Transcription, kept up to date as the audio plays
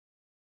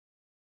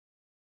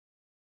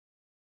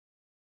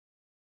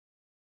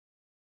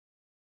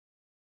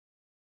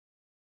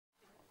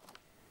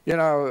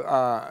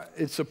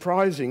It's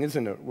surprising,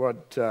 isn't it,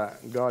 what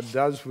God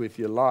does with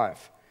your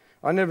life.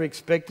 I never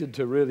expected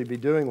to really be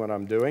doing what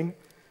I'm doing.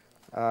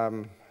 A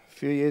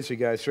few years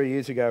ago, 3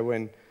 years ago,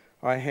 when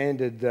I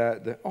handed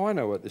I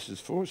know what this is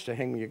for. It's to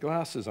hang your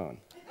glasses on.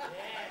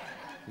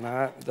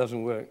 No, it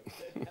doesn't work.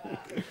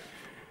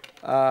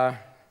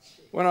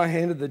 When I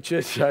handed the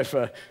church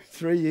over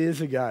 3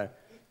 years ago,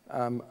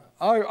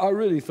 I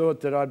really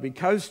thought that I'd be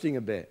coasting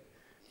a bit.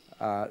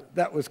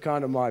 That was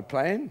kind of my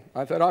plan.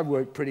 I thought I've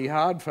worked pretty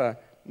hard for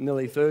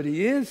nearly 30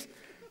 years,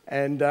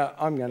 and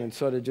I'm going to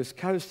sort of just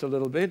coast a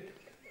little bit.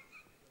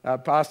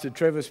 Pastor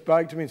Trevor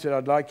spoke to me and said,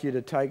 I'd like you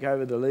to take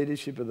over the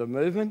leadership of the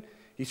movement.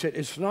 He said,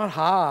 it's not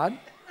hard.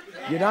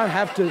 You don't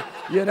have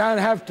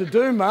to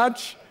do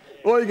much.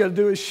 All you got to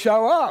do is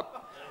show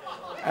up.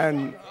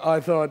 And I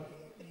thought,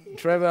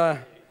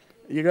 Trevor,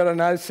 you got to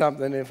know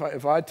something.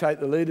 If I take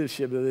the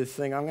leadership of this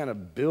thing, I'm going to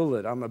build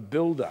it. I'm a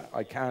builder.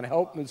 I can't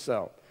help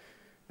myself.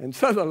 And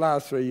so the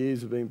last 3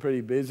 years have been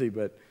pretty busy,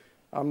 but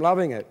I'm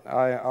loving it.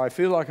 I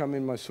feel like I'm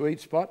in my sweet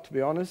spot, to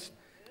be honest.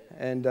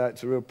 And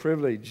it's a real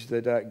privilege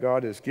that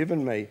God has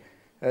given me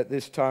at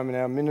this time in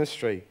our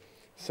ministry.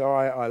 So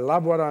I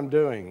love what I'm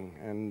doing,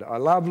 and I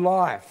love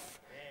life.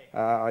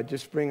 I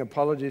just bring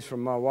apologies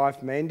from my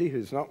wife, Mandy,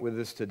 who's not with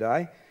us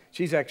today.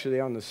 She's actually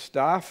on the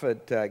staff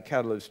at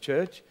Catalyst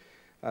Church.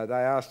 They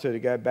asked her to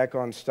go back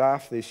on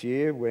staff this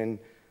year when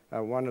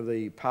one of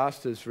the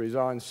pastors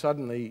resigned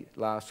suddenly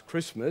last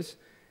Christmas,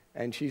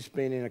 and she's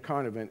been in a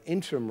kind of an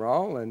interim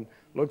role and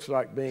looks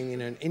like being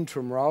in an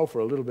interim role for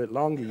a little bit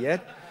longer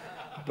yet.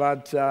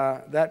 But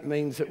that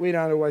means that we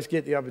don't always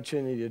get the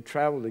opportunity to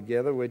travel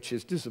together, which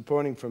is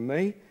disappointing for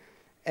me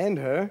and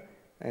her,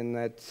 and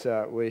that's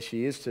where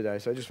she is today.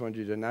 So I just wanted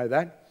you to know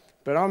that.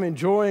 But I'm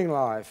enjoying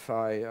life.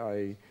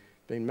 I've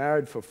been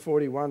married for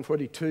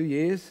 42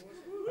 years,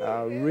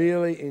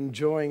 really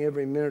enjoying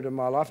every minute of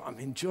my life. I'm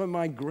enjoying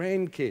my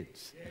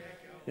grandkids.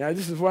 You know,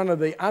 this is one of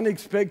the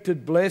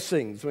unexpected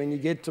blessings when you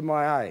get to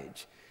my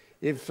age.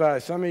 If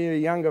some of you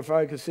younger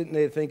folk are sitting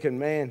there thinking,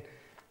 man,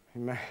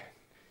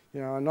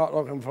 I'm not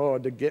looking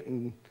forward to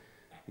getting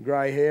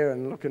grey hair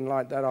and looking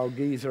like that old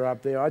geezer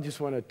up there. I just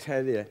want to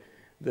tell you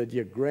that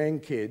your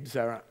grandkids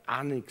are an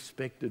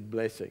unexpected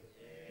blessing.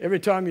 Every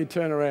time you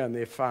turn around,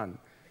 they're fun.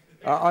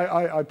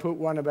 I put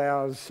one of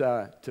ours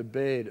to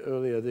bed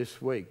earlier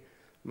this week.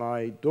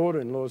 My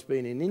daughter-in-law's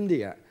been in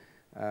India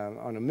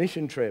on a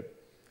mission trip,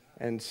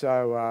 and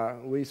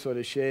so we sort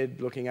of shared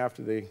looking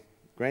after the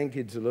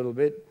grandkids a little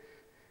bit,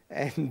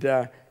 and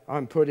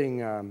I'm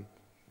putting...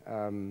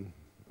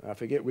 I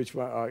forget which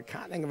one. I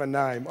can't think of a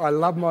name. I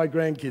love my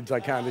grandkids. I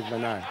can't think of a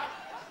name.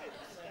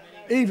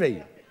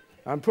 Evie.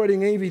 I'm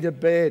putting Evie to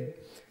bed.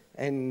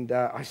 And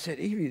I said,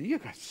 Evie,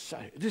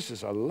 this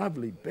is a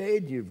lovely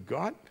bed you've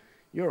got.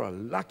 You're a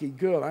lucky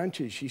girl, aren't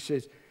you? She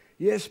says,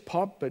 yes,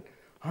 Pop, but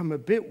I'm a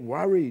bit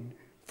worried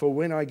for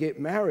when I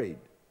get married.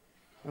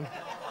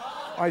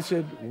 I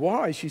said,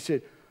 why? She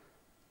said,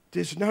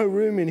 there's no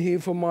room in here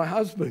for my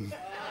husband.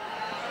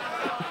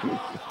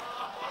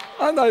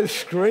 Aren't they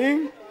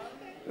scream?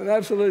 An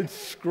absolute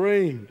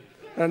scream.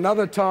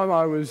 Another time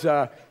I was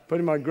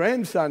putting my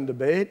grandson to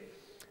bed,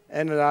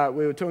 and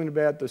we were talking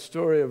about the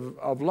story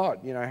of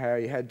Lot, you know, how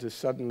he had to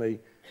suddenly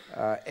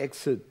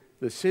exit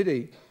the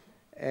city,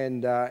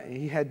 and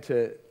he had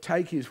to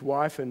take his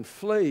wife and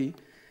flee.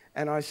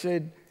 And I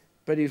said,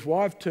 but his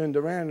wife turned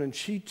around and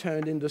she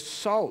turned into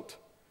salt.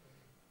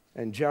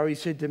 And Joey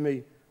said to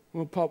me,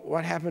 well, Pop,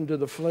 what happened to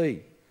the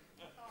flea?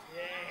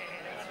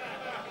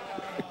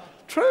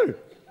 True.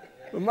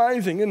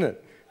 Amazing, isn't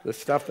it? The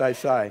stuff they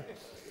say.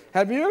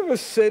 Have you ever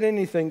said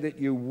anything that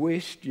you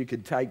wished you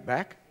could take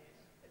back?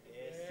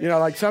 You know,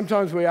 like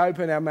sometimes we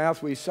open our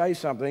mouth, we say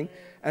something,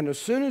 and as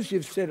soon as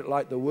you've said it,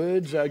 like the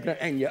words are,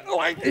 and you're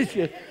like this,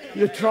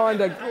 you're trying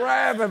to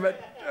grab them,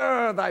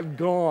 but they've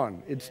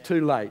gone. It's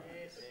too late.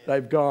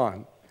 They've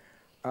gone.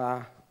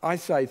 I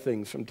say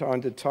things from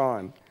time to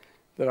time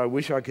that I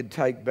wish I could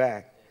take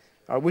back.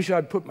 I wish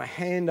I'd put my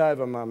hand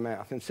over my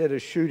mouth instead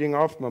of shooting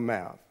off my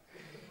mouth.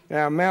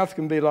 Now, our mouth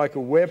can be like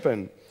a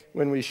weapon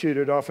when we shoot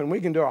it off, and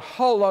we can do a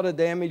whole lot of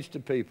damage to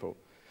people.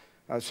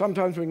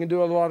 Sometimes we can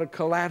do a lot of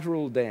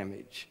collateral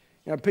damage.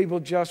 You know,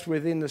 people just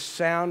within the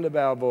sound of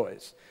our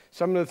voice.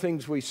 Some of the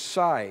things we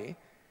say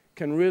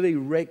can really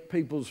wreck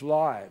people's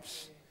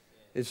lives.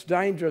 It's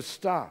dangerous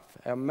stuff.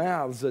 Our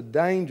mouths are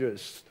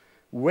dangerous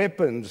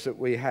weapons that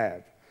we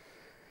have.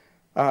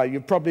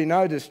 You've probably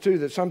noticed too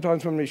that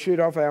sometimes when we shoot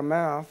off our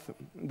mouth,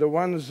 the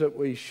ones that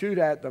we shoot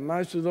at the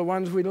most are the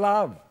ones we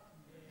love.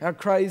 How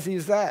crazy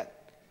is that?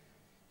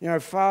 You know,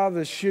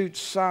 fathers shoot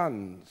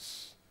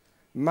sons,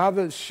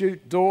 mothers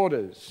shoot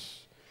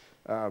daughters,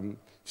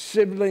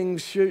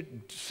 siblings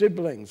shoot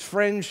siblings,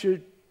 friends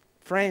shoot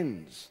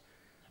friends.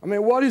 I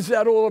mean, what is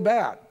that all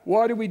about?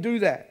 Why do we do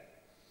that?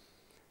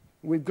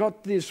 We've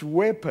got this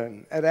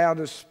weapon at our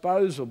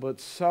disposal,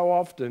 but so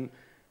often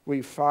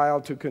we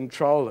fail to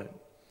control it.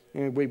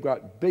 You know, we've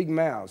got big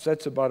mouths,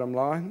 that's the bottom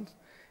line,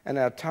 and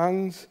our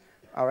tongues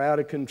are out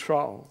of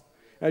control.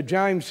 Now,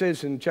 James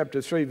says in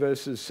chapter 3,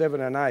 verses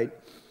 7 and 8,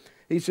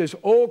 He says,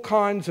 all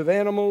kinds of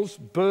animals,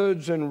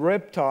 birds and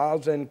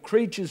reptiles and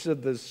creatures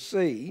of the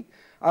sea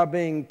are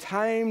being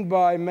tamed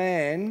by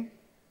man,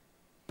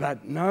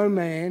 but no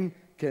man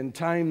can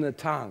tame the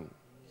tongue.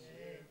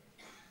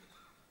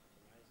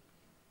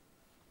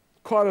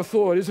 Quite a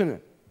thought, isn't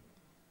it?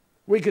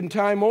 We can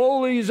tame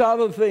all these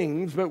other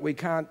things, but we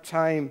can't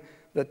tame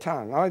the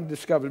tongue. I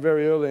discovered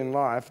very early in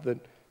life that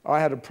I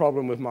had a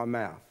problem with my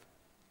mouth.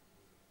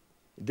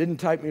 It didn't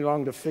take me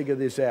long to figure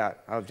this out.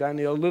 I was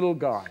only a little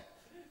guy,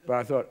 but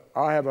I thought,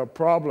 I have a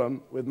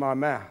problem with my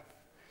mouth.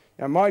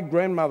 Now, my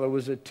grandmother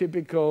was a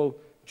typical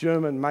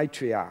German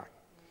matriarch.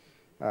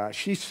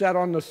 She sat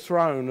on the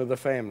throne of the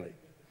family.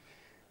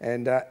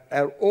 And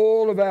at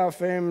all of our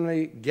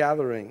family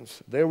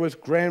gatherings, there was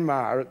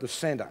Grandma at the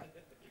centre.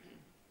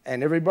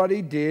 And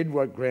everybody did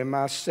what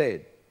Grandma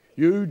said.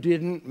 You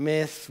didn't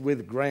mess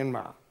with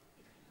Grandma.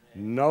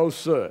 No,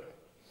 sir.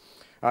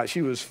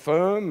 She was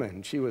firm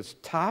and she was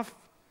tough,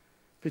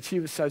 but she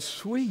was so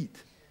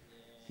sweet,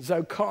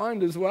 so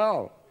kind as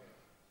well.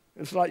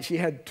 It's like she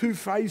had two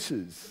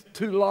faces,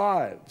 two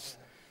lives.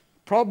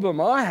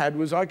 Problem I had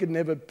was I could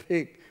never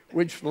pick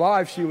which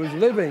life she was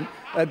living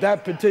at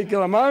that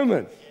particular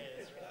moment.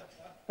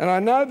 And I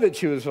know that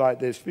she was like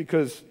this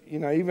because, you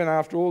know, even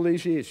after all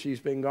these years, she's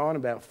been gone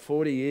about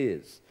 40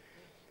 years.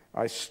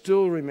 I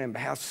still remember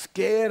how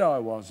scared I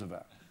was of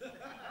her,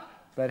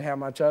 but how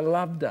much I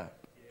loved her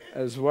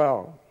as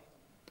well.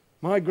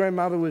 My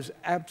grandmother was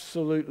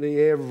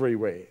absolutely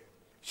everywhere.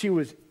 She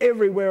was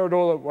everywhere at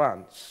all at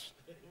once.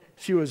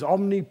 She was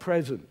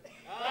omnipresent.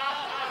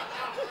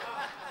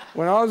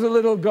 When I was a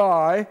little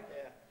guy,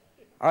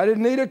 I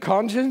didn't need a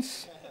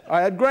conscience.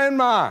 I had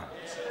Grandma.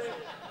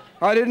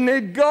 I didn't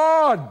need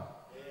God.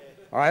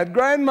 I had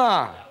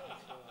Grandma.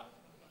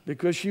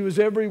 Because she was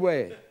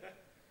everywhere.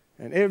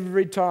 And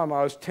every time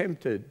I was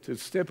tempted to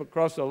step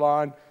across the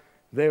line,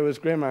 there was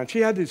Grandma. And she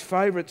had this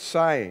favourite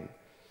saying.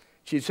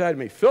 She'd say to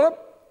me, Philip,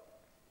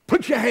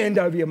 put your hand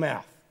over your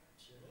mouth.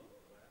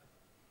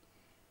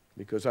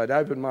 Because I'd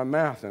opened my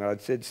mouth and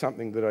I'd said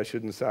something that I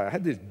shouldn't say. I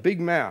had this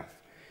big mouth.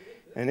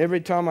 And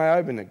every time I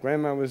opened it,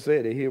 Grandma was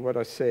there to hear what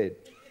I said.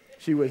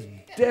 She was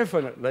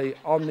definitely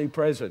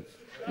omnipresent.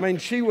 I mean,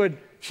 she would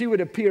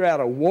appear out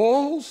of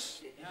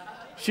walls.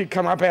 She'd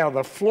come up out of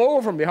the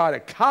floor from behind a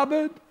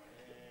cupboard.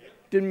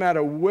 Didn't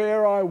matter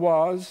where I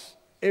was.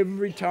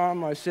 Every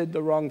time I said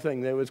the wrong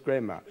thing, there was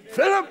Grandma.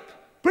 Philip,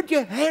 put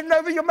your hand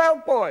over your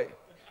mouth, boy,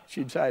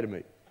 she'd say to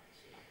me.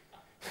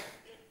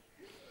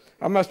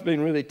 I must have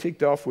been really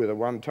ticked off with her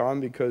one time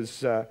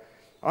because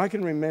I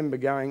can remember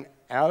going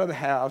out of the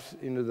house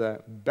into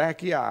the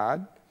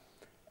backyard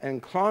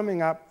and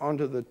climbing up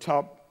onto the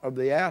top of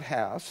the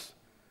outhouse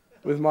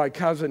with my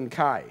cousin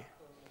Kay.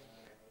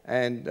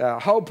 And the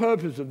whole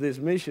purpose of this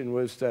mission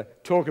was to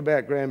talk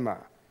about Grandma.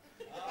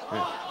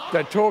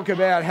 To talk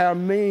about how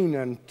mean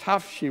and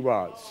tough she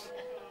was.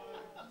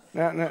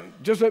 Now,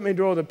 just let me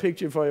draw the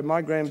picture for you.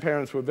 My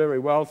grandparents were very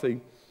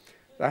wealthy.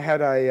 They had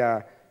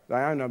they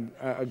owned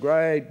a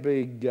great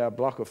big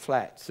block of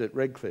flats at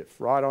Redcliffe,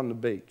 right on the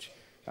beach.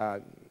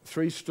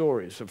 3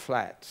 stories of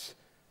flats,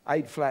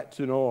 8 flats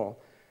in all.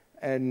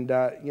 And,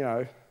 you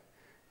know,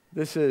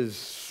 this is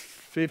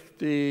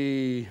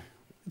 50,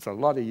 it's a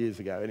lot of years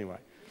ago anyway.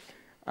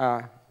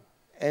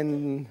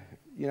 And,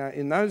 you know,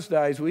 in those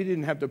days, we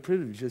didn't have the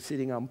privilege of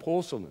sitting on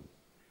porcelain.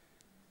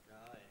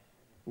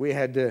 We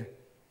had to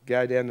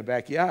go down the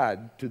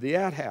backyard to the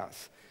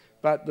outhouse.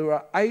 But there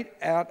were 8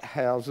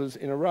 outhouses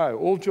in a row,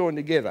 all joined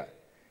together,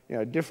 you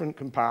know, different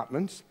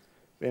compartments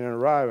in a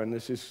row. And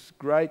there's this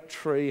great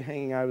tree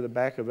hanging over the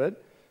back of it,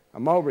 a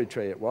mulberry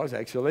tree it was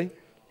actually.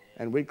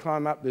 And we'd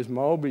climb up this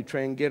mulberry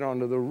tree and get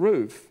onto the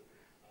roof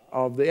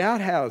of the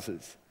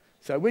outhouses.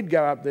 So we'd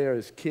go up there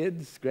as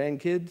kids,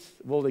 grandkids,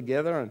 all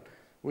together, and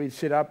we'd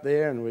sit up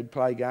there and we'd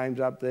play games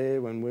up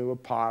there when we were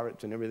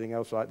pirates and everything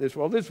else like this.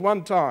 Well, this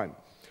one time,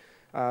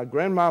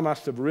 Grandma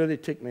must have really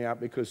ticked me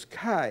up because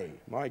Kay,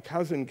 my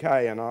cousin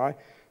Kay and I,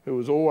 who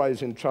was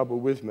always in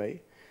trouble with me,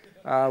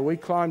 we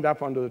climbed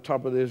up onto the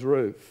top of this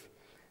roof.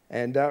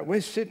 And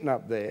we're sitting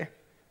up there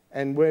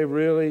and we're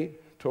really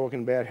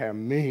talking about how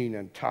mean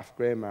and tough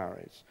Grandma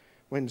is.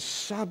 When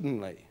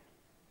suddenly,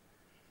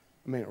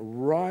 I mean,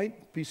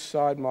 right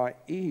beside my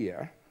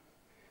ear,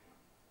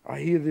 I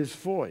hear this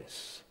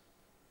voice.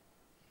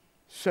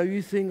 So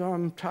you think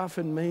I'm tough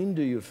and mean,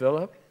 do you,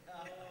 Philip?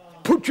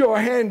 Put your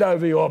hand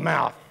over your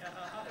mouth.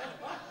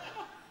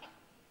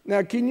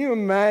 Now, can you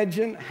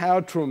imagine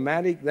how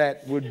traumatic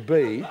that would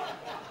be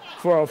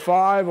for a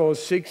 5 or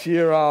 6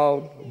 year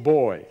old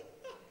boy?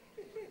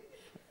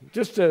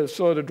 Just to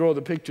sort of draw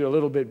the picture a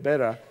little bit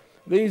better,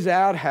 these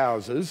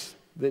outhouses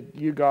that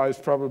you guys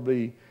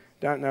probably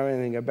don't know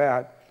anything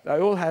about, they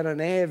all had an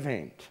air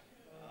vent.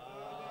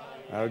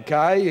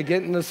 Okay, you're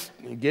getting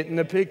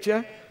the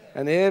picture?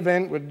 And the air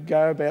vent would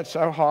go about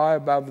so high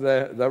above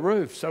the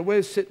roof. So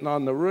we're sitting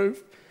on the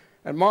roof,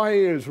 and my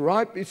ear is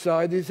right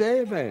beside this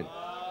air vent.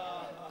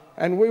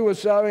 And we were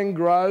so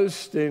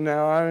engrossed in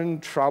our own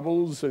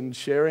troubles and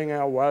sharing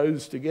our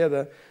woes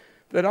together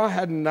that I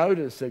hadn't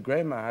noticed that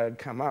Grandma had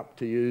come up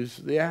to use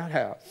the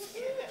outhouse.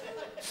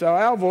 So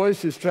our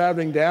voice is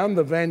travelling down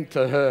the vent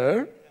to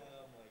her,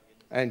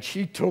 and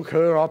she took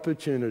her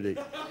opportunity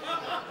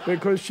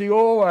because she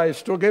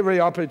always took every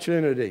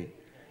opportunity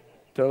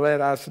to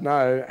let us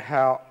know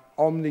how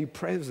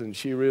omnipresent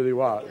she really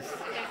was.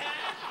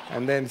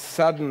 And then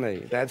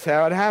suddenly, that's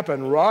how it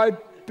happened, right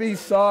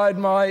beside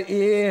my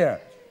ear.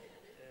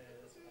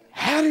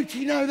 How did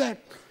you know that?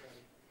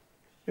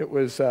 It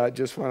was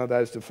just one of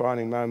those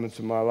defining moments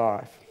of my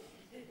life.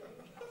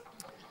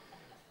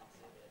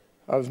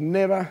 I was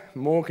never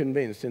more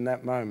convinced in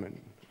that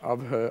moment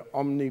of her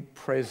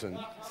omnipresence.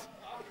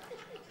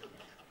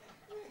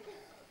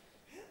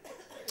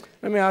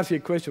 Let me ask you a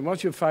question.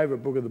 What's your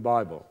favourite book of the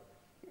Bible?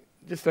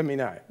 Just let me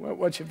know.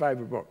 What's your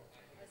favourite book?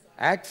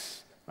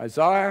 Acts,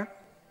 Isaiah,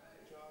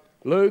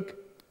 Luke,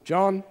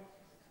 John,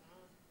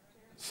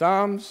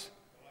 Psalms,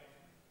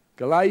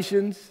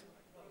 Galatians,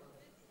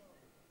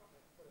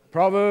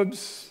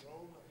 Proverbs,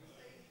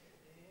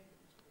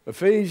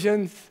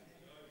 Ephesians.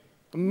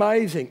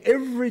 Amazing.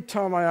 Every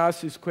time I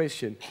ask this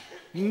question,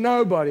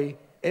 nobody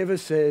ever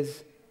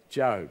says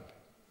Job.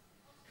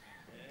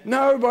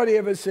 Nobody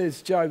ever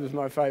says Job is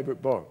my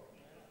favourite book.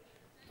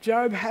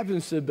 Job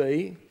happens to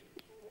be,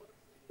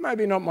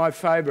 maybe not my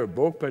favourite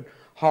book, but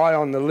high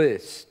on the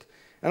list.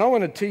 And I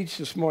want to teach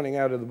this morning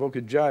out of the book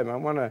of Job. I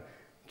want to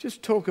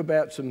just talk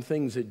about some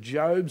things that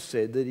Job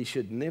said that he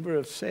should never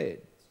have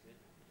said.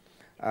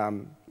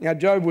 Now,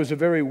 Job was a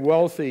very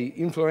wealthy,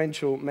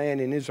 influential man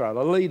in Israel.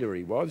 A leader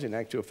he was, in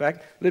actual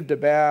fact. Lived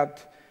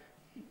about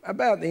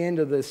the end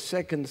of the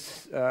second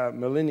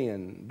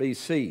millennium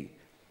BC.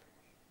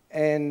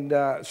 And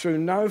through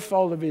no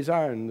fault of his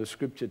own, the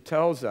scripture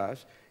tells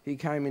us, he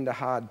came into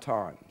hard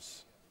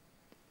times.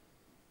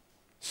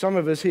 Some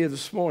of us here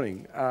this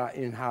morning are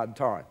in hard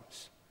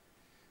times.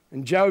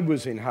 And Job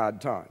was in hard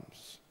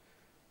times.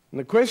 And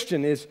the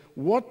question is,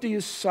 what do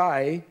you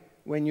say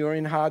when you're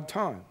in hard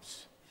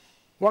times?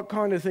 What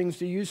kind of things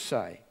do you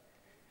say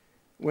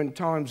when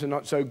times are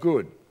not so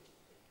good?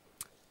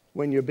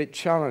 When you're a bit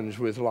challenged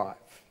with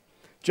life?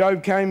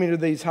 Job came into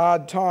these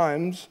hard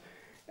times,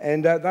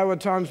 and they were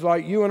times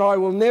like you and I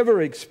will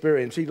never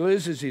experience. He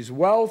loses his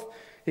wealth,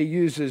 he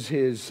uses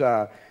his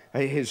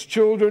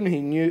children,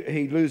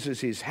 he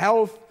loses his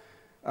health,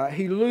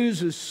 he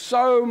loses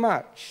so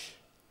much,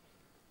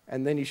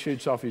 and then he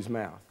shoots off his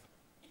mouth.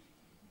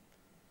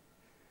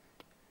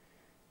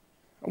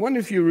 I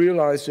wonder if you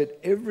realise that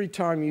every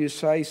time you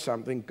say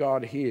something,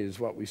 God hears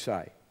what we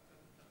say.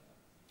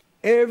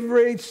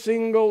 Every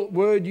single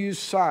word you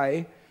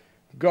say,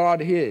 God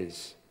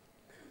hears.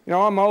 You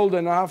know, I'm old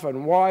enough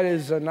and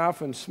wise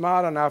enough and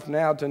smart enough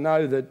now to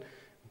know that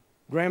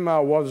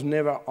Grandma was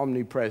never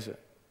omnipresent.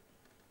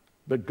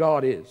 But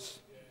God is.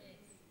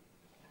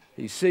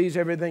 He sees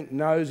everything,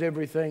 knows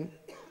everything.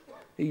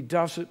 He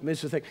doesn't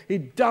miss a thing. He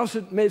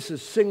doesn't miss a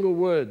single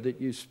word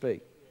that you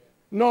speak.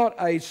 Not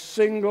a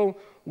single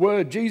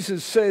word.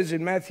 Jesus says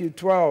in Matthew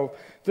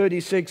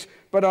 12:36,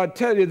 but I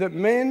tell you that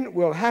men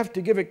will have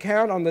to give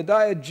account on the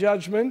day of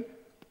judgment.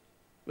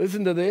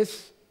 Listen to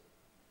this.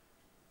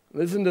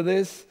 Listen to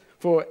this.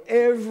 For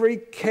every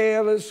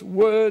careless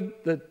word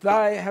that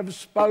they have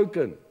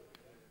spoken.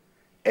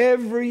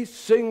 Every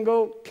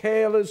single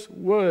careless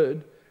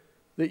word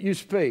that you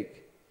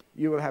speak,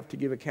 you will have to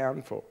give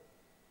account for.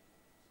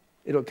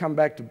 It'll come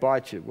back to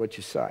bite you, what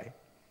you say.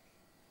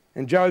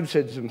 And Job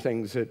said some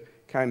things that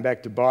came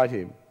back to bite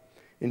him.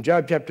 In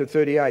Job chapter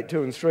 38,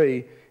 2 and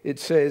 3, it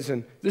says,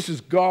 and this is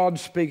God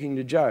speaking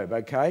to Job,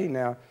 okay?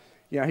 Now,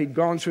 you know, he'd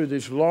gone through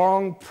this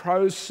long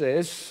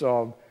process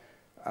of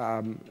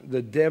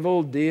the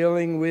devil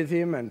dealing with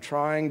him and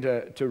trying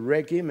to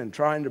wreck him and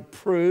trying to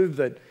prove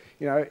that,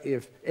 you know,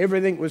 if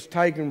everything was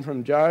taken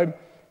from Job,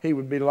 he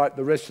would be like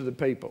the rest of the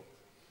people.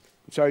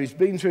 So he's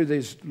been through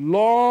this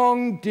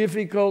long,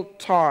 difficult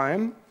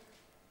time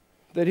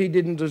that he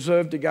didn't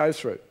deserve to go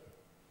through.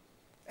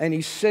 And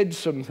he said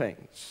some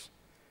things.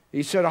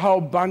 He said a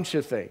whole bunch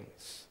of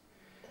things.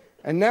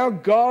 And now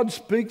God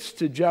speaks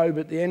to Job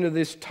at the end of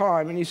this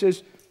time and he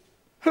says,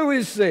 who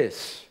is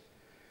this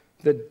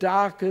that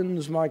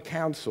darkens my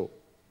counsel?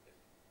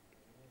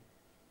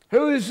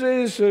 Who is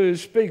this who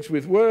speaks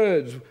with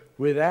words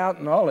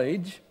without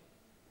knowledge?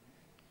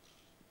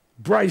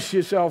 Brace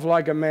yourself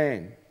like a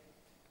man.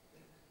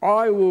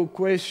 I will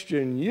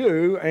question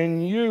you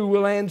and you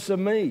will answer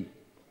me.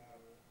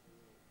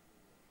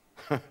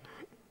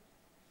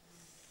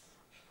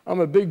 I'm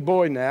a big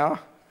boy now.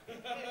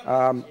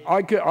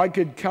 I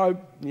could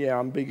cope. Yeah,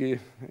 I'm bigger.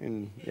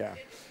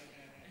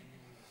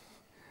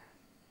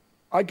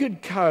 I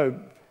could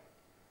cope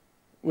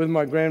with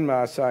my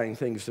grandma saying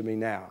things to me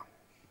now.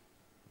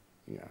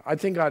 You know, I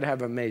think I'd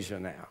have a measure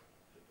now.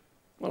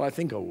 Well, I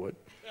think I would.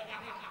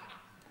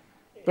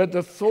 But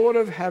the thought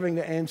of having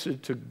to answer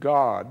to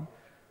God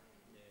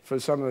for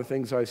some of the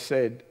things I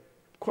said,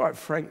 quite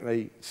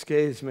frankly,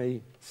 scares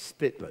me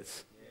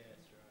spitless.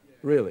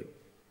 Really.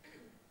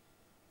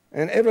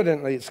 And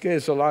evidently it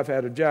scares the life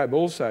out of Job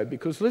also,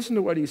 because listen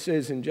to what he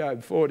says in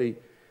Job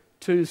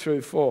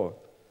 40:2-4.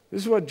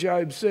 This is what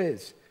Job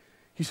says.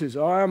 He says,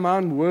 I am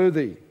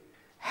unworthy.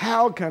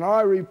 How can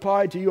I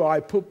reply to you? I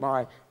put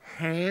my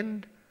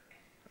hand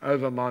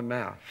over my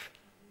mouth.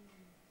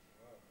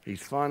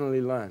 He's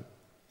finally learned.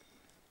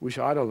 Wish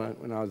I'd have learned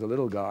when I was a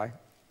little guy.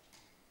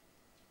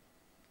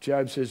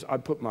 Job says, I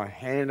put my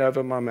hand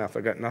over my mouth.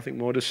 I've got nothing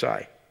more to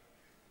say.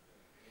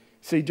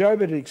 See,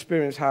 Job had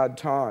experienced hard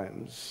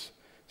times,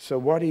 so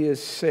what he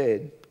has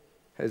said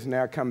has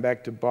now come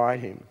back to bite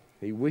him.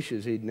 He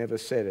wishes he'd never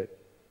said it.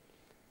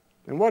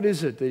 And what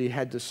is it that he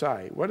had to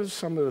say? What are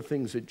some of the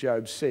things that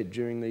Job said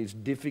during these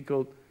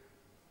difficult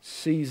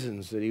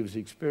seasons that he was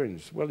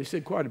experiencing? Well, he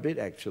said quite a bit,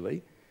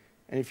 actually.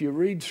 And if you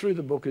read through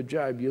the book of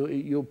Job,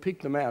 you'll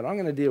pick them out. I'm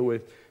going to deal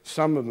with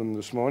some of them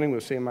this morning.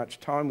 We'll see how much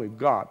time we've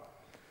got.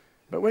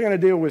 But we're going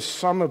to deal with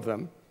some of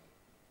them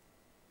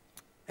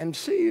and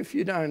see if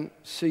you don't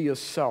see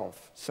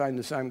yourself saying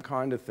the same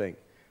kind of thing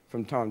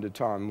from time to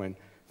time when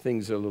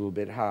things are a little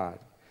bit hard.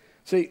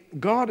 See,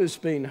 God has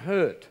been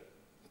hurt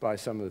by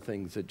some of the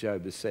things that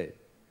Job has said.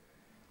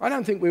 I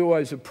don't think we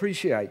always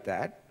appreciate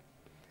that.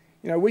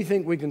 You know, we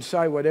think we can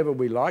say whatever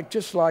we like,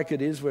 just like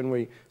it is when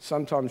we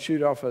sometimes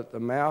shoot off at the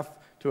mouth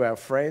to our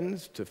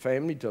friends, to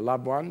family, to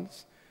loved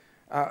ones.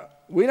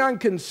 We don't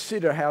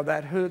consider how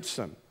that hurts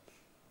them.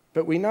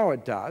 But we know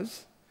it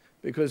does,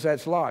 because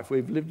that's life.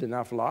 We've lived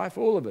enough life,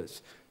 all of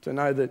us, to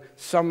know that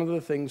some of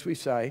the things we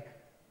say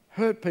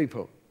hurt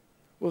people.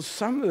 Well,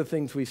 some of the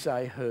things we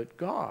say hurt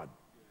God.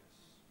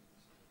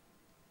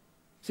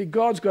 See,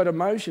 God's got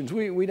emotions.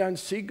 We don't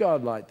see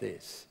God like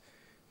this.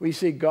 We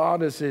see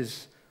God as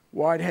this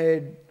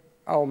white-haired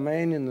old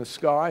man in the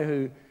sky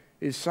who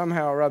is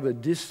somehow or other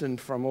distant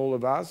from all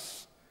of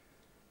us,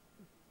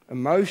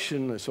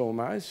 emotionless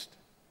almost.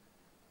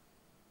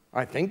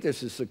 I think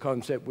this is the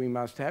concept we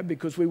must have,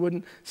 because we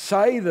wouldn't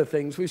say the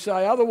things we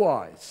say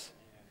otherwise.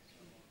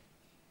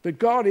 But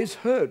God is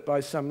hurt by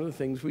some of the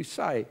things we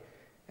say,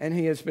 and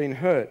he has been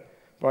hurt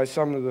by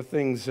some of the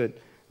things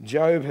that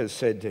Job has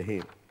said to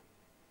him.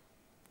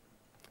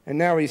 And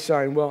now he's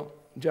saying, well,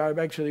 Job,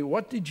 actually,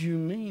 what did you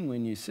mean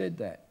when you said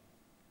that?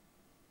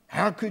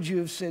 How could you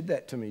have said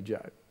that to me,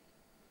 Job?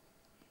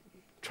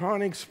 Try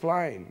and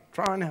explain.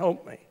 Try and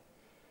help me.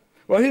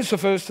 Well, here's the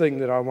first thing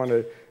that I want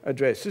to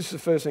address. This is the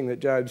first thing that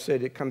Job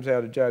said. It comes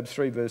out of Job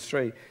 3, verse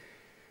 3.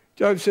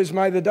 Job says,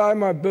 may the day of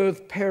my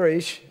birth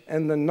perish,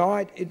 and the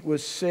night it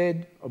was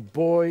said, a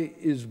boy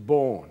is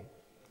born.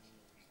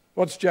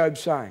 What's Job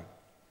saying?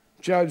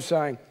 Job's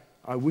saying,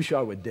 I wish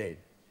I were dead.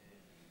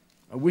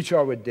 I wish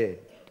I were dead.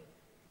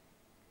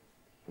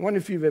 I wonder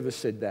if you've ever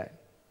said that.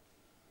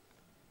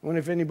 I wonder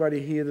if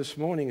anybody here this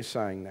morning is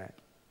saying that.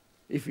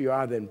 If you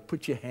are, then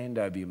put your hand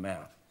over your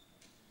mouth.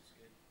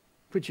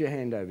 Put your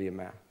hand over your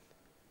mouth.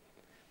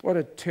 What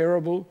a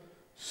terrible,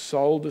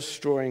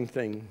 soul-destroying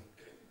thing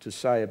to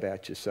say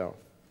about yourself.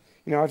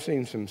 You know, I've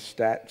seen some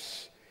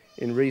stats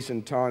in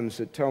recent times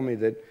that tell me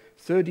that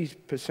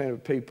 30%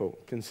 of people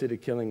consider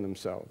killing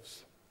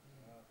themselves.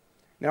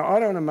 Now, I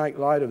don't want to make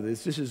light of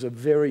this. This is a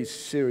very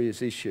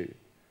serious issue.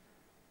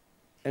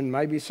 And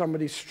maybe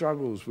somebody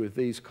struggles with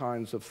these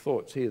kinds of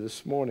thoughts here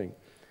this morning.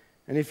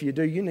 And if you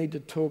do, you need to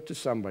talk to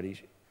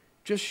somebody.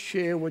 Just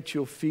share what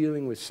you're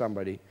feeling with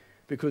somebody,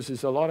 because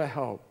there's a lot of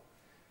help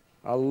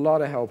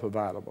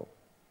available.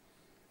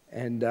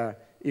 And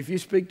if you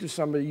speak to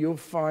somebody, you'll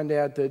find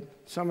out that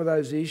some of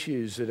those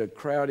issues that are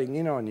crowding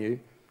in on you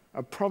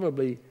are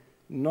probably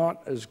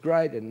not as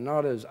great and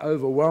not as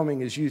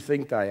overwhelming as you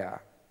think they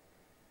are.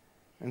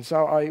 And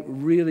so I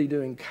really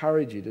do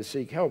encourage you to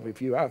seek help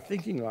if you are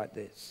thinking like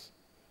this.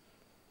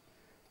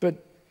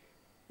 But,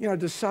 you know,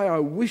 to say, I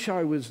wish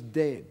I was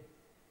dead.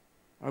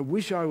 I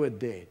wish I were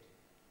dead.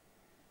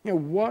 You know,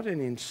 what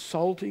an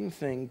insulting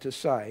thing to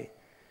say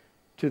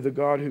to the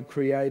God who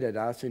created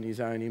us in his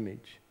own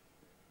image.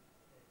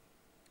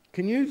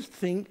 Can you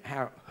think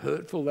how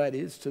hurtful that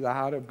is to the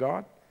heart of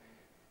God?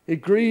 It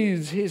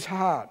grieves his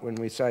heart when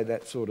we say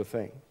that sort of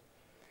thing.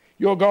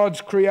 You're God's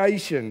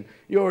creation.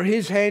 You're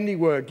his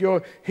handiwork.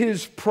 You're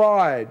his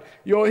pride.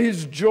 You're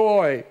his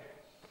joy.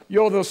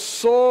 You're the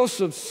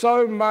source of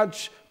so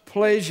much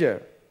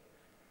pleasure.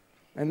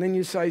 And then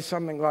you say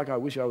something like, I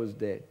wish I was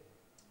dead.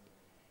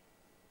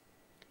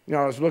 You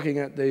know, I was looking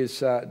at this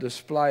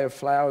display of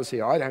flowers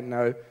here. I don't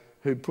know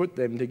who put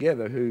them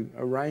together, who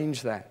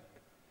arranged that.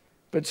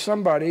 But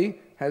somebody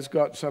has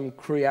got some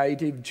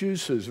creative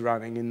juices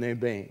running in their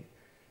being.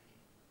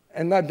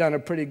 And they've done a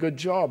pretty good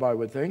job, I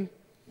would think.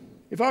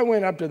 If I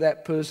went up to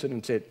that person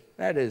and said,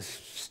 that is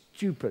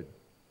stupid.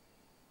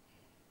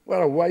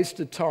 What a waste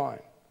of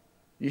time.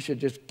 You should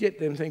just get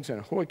them things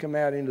and hoik them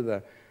out into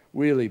the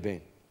wheelie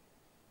bin.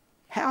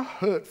 How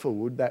hurtful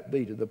would that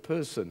be to the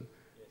person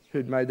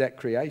who'd made that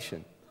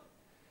creation?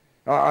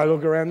 I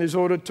look around this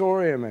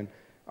auditorium and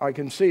I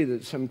can see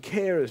that some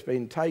care has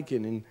been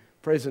taken in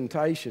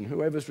presentation,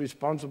 whoever's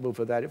responsible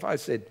for that. If I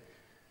said,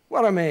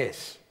 what a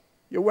mess,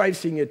 you're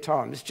wasting your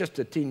time, it's just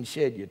a tin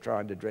shed you're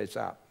trying to dress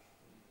up.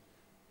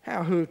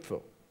 How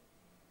hurtful.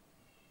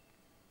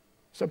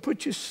 So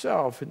put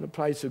yourself in the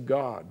place of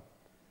God.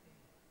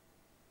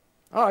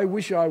 I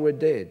wish I were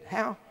dead.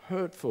 How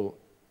hurtful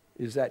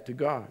is that to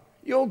God?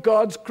 You're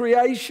God's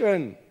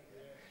creation.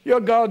 You're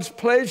God's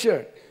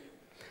pleasure.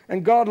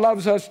 And God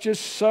loves us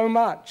just so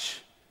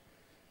much.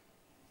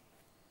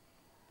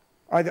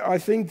 I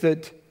think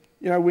that,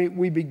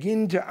 we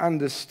begin to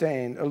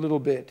understand a little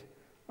bit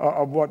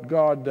of what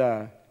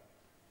God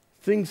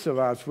thinks of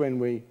us when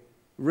we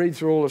read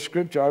through all the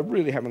Scripture. I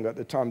really haven't got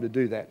the time to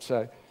do that.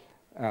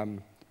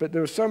 But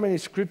there are so many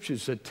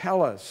Scriptures that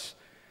tell us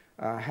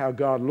how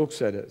God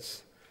looks at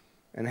us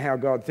and how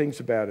God thinks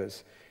about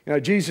us.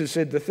 Jesus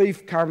said the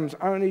thief comes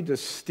only to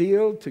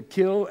steal, to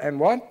kill, and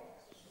what?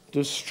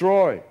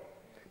 Destroy.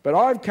 But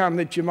I've come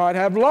that you might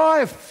have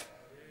life,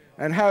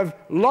 and have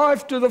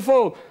life to the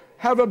full.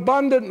 Have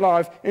abundant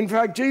life. In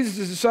fact, Jesus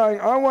is saying,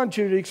 I want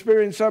you to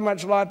experience so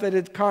much life that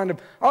it kind of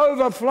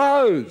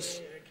overflows.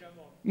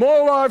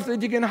 More life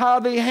that you can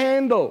hardly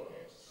handle.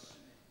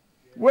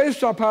 We're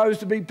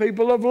supposed to be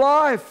people of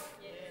life.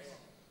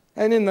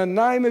 And in the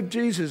name of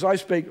Jesus, I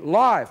speak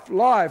life,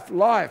 life,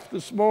 life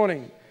this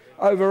morning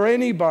over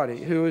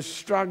anybody who is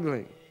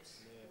struggling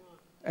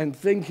and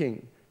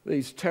thinking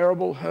these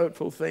terrible,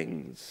 hurtful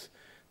things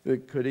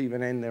that could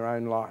even end their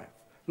own life.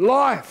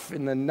 Life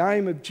in the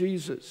name of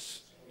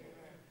Jesus.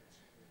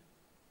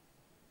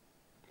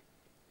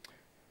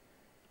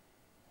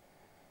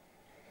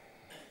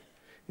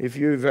 If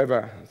you've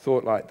ever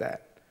thought like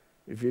that,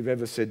 if you've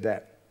ever said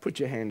that, put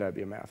your hand over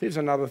your mouth. Here's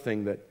another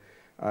thing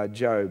that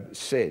Job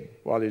said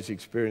while he was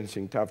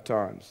experiencing tough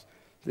times.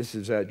 This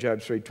is Job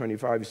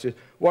 3:25. He says,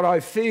 what I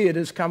feared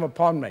has come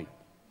upon me.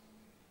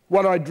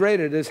 What I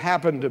dreaded has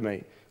happened to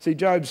me. See,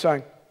 Job's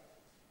saying,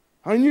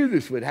 I knew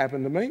this would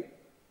happen to me.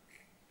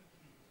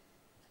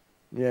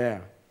 Yeah.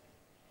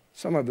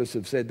 Some of us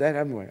have said that,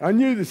 haven't we? I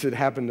knew this would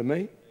happen to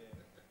me.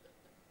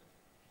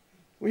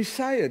 We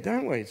say it,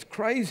 don't we? It's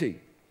crazy.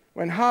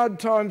 When hard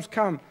times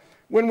come,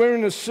 when we're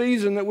in a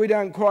season that we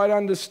don't quite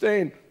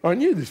understand, I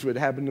knew this would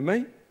happen to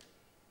me.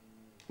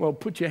 Well,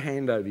 put your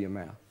hand over your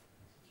mouth.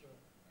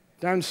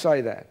 Don't say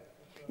that.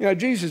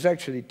 Jesus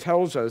actually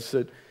tells us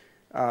that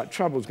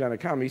trouble's going to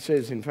come. He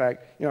says, in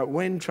fact,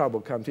 when trouble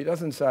comes, he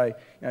doesn't say,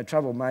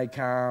 trouble may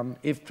come,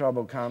 if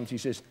trouble comes. He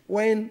says,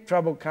 when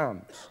trouble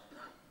comes.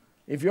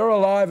 If you're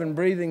alive and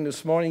breathing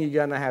this morning, you're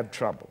going to have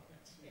trouble.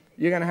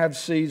 You're going to have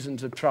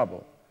seasons of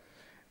trouble.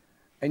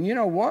 And you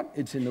know what?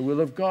 It's in the will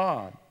of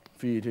God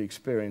for you to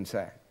experience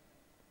that.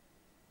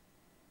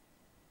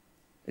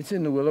 It's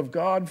in the will of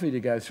God for you to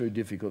go through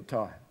difficult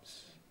times.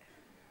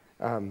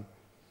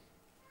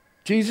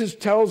 Jesus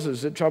tells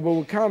us that trouble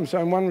will come. So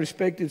in one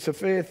respect, it's a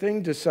fair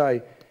thing to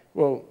say,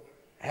 well,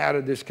 how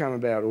did this come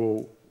about?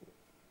 Or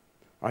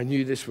I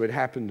knew this would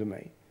happen to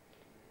me.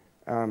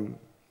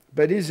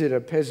 But is it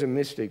a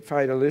pessimistic,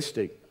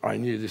 fatalistic, I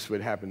knew this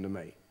would happen to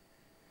me?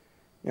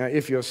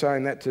 If you're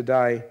saying that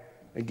today,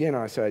 again,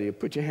 I say to you,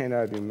 put your hand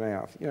over your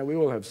mouth. We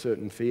all have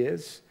certain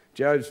fears.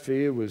 Job's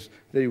fear was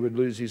that he would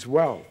lose his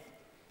wealth.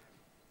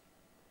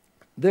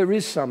 There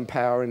is some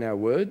power in our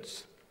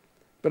words,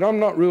 but I'm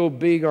not real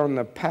big on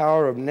the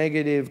power of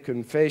negative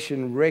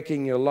confession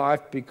wrecking your life,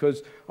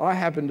 because I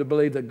happen to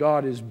believe that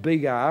God is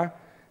bigger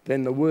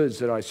than the words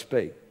that I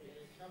speak.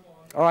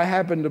 I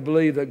happen to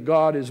believe that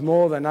God is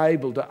more than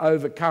able to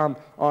overcome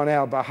on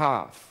our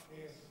behalf.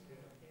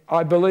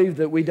 I believe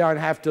that we don't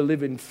have to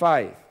live in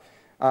faith.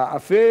 Are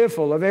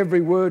fearful of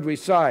every word we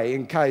say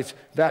in case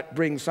that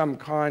brings some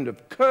kind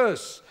of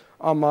curse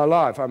on my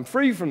life. I'm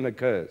free from the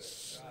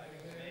curse.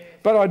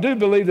 But I do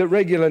believe that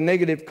regular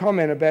negative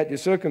comment about your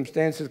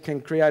circumstances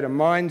can create a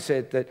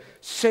mindset that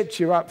sets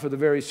you up for the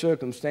very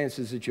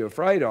circumstances that you're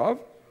afraid of.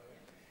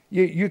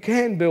 You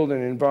can build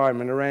an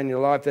environment around your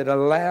life that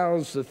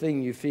allows the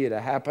thing you fear to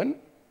happen.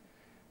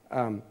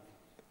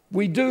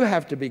 We do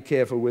have to be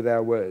careful with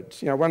our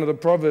words. One of the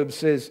Proverbs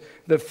says,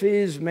 the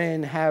fears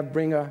men have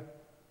bring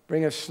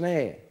a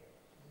snare.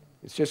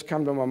 It's just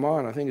come to my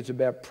mind. I think it's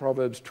about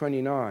Proverbs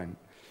 29.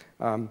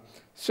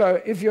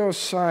 So if you're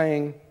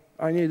saying,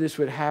 I knew this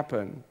would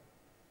happen,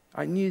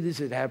 I knew this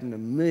would happen to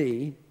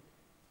me,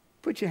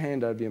 put your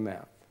hand over your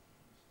mouth.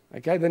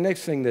 Okay, the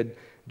next thing that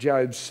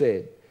Job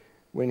said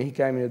when he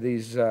came into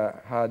these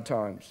hard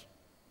times.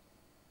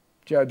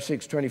 Job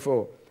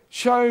 6:24.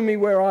 Show me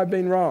where I've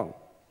been wrong.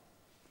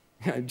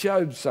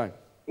 Job's saying,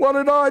 what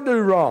did I do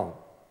wrong?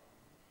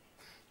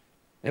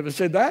 Ever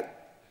said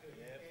that?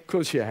 Of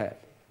course you have.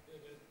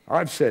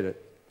 I've said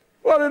it.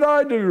 What did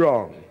I do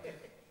wrong?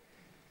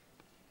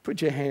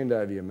 Put your hand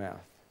over your mouth.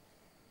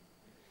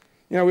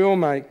 We all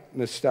make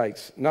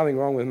mistakes. Nothing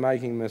wrong with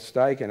making a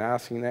mistake and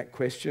asking that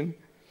question.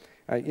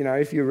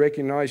 If you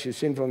recognize your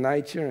sinful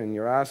nature and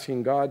you're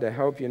asking God to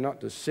help you not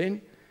to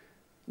sin,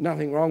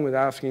 nothing wrong with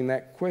asking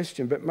that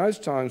question. But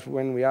most times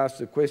when we ask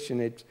the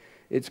question,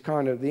 it's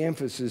kind of the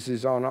emphasis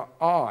is on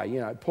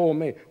I, poor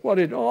me. What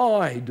did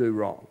I do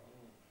wrong?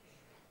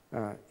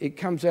 It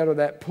comes out of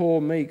that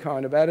poor me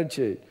kind of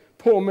attitude.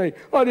 Poor me,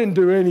 I didn't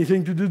do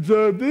anything to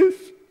deserve this.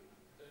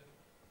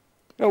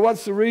 Now,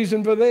 what's the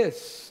reason for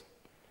this?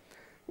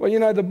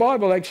 Well, the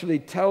Bible actually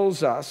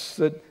tells us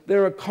that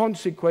there are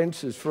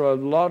consequences for a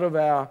lot of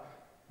our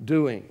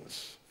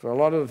doings, for a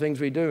lot of the things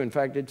we do. In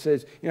fact, it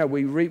says,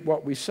 we reap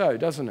what we sow,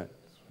 doesn't it?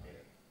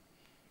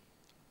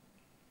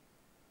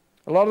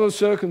 A lot of the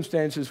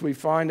circumstances we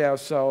find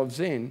ourselves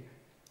in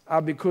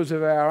are because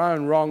of our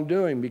own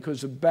wrongdoing,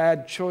 because of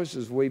bad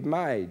choices we've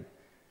made,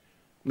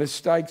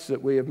 mistakes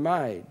that we have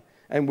made,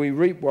 and we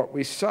reap what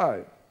we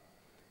sow.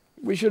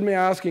 We shouldn't be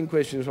asking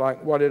questions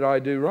like, what did I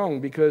do wrong?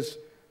 Because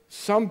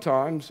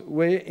sometimes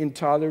we're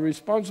entirely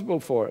responsible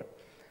for it.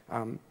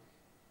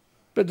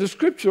 But the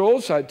scripture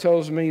also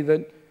tells me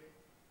that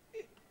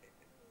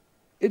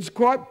it's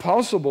quite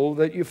possible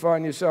that you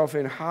find yourself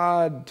in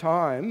hard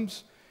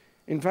times.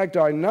 In fact,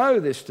 I know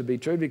this to be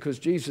true because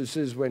Jesus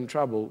says when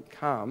trouble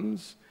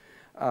comes.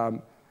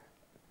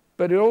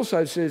 But it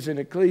also says in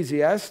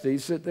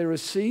Ecclesiastes that there are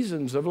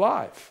seasons of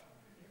life.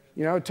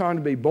 You know, a time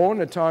to be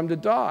born, a time to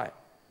die,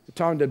 a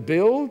time to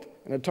build,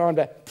 and a time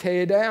to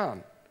tear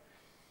down.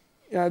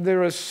 You know,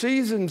 there are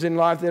seasons in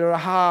life that are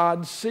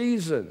hard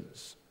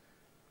seasons.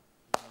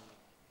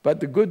 But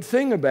the good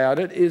thing about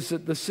it is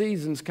that the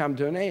seasons come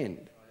to an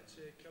end.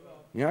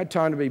 You know,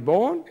 time to be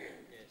born,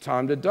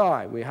 time to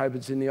die. We hope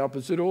it's in the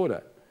opposite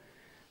order.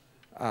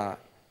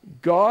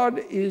 God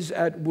is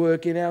at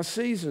work in our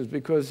seasons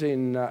because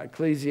in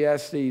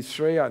Ecclesiastes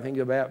 3, I think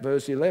about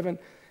verse 11,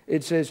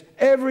 it says,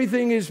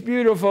 everything is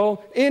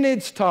beautiful in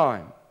its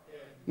time.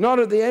 Not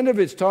at the end of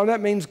its time. That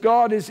means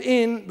God is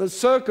in the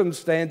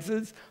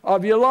circumstances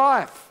of your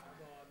life.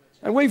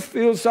 And we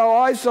feel so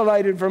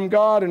isolated from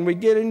God and we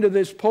get into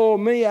this poor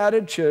me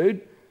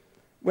attitude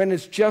when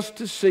it's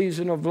just a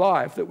season of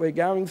life that we're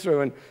going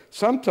through. And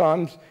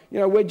sometimes, you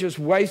know, we're just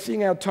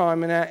wasting our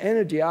time and our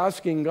energy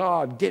asking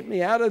God, get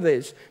me out of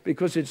this,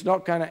 because it's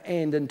not going to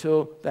end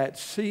until that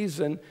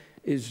season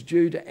is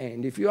due to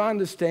end. If you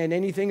understand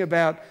anything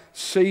about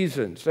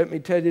seasons, let me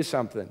tell you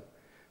something.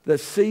 The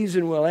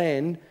season will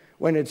end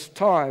when it's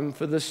time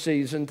for the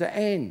season to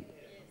end.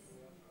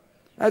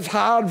 That's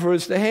hard for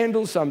us to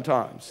handle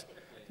sometimes,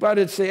 but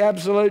it's the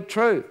absolute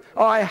truth.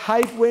 I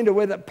hate winter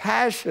with a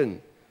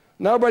passion.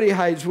 Nobody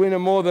hates winter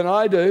more than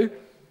I do,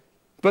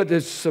 but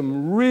there's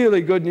some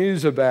really good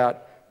news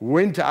about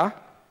winter.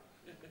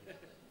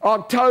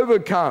 October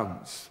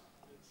comes.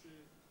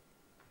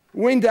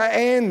 Winter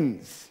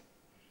ends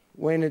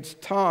when it's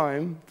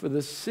time for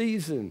the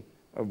season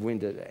of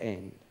winter to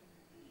end.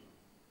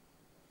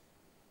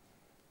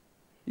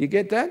 You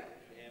get that?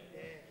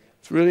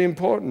 It's really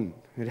important.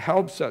 It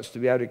helps us to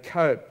be able to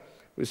cope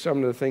with some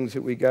of the things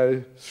that we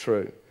go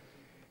through.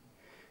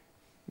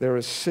 There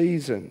are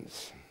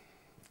seasons.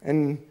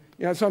 And,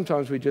 you know,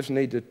 sometimes we just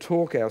need to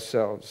talk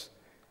ourselves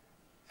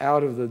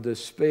out of the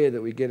despair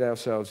that we get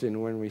ourselves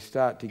in when we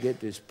start to get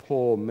this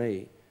poor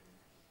me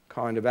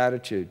kind of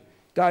attitude.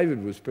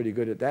 David was pretty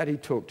good at that. He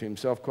talked to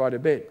himself quite a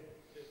bit.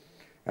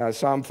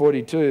 Psalm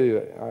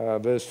 42,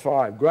 verse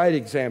 5, great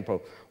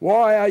example.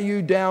 Why are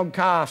you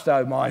downcast,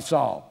 O my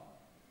soul?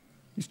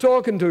 He's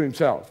talking to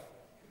himself.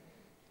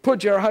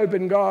 Put your hope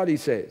in God, he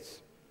says.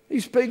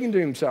 He's speaking to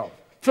himself.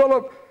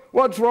 Philip,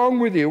 what's wrong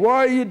with you?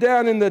 Why are you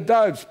down in the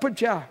dumps?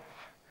 Put your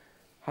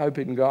hope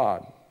in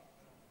God.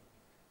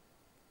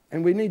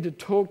 And we need to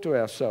talk to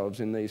ourselves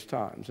in these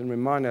times and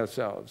remind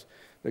ourselves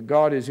that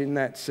God is in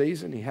that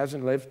season. He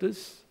hasn't left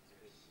us.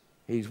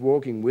 He's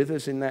walking with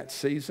us in that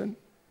season.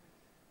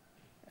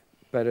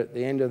 But at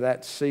the end of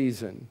that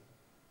season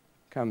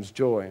comes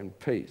joy and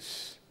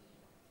peace.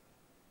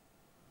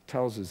 It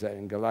tells us that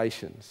in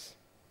Galatians.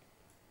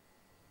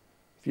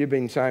 If you've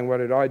been saying, what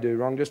did I do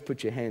wrong? Just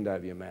put your hand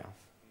over your mouth.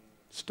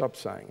 Stop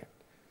saying it.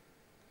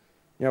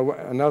 You know,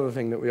 another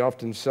thing that we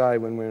often say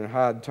when we're in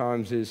hard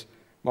times is,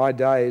 my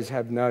days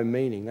have no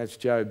meaning. That's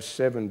Job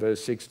 7,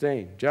 verse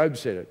 16. Job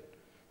said it.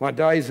 My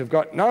days have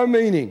got no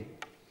meaning.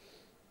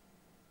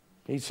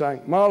 He's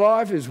saying, my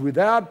life is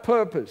without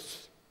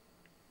purpose.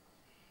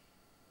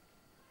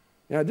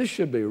 Now, this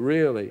should be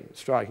really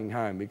striking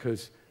home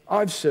because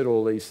I've said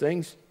all these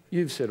things.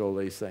 You've said all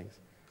these things.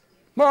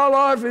 My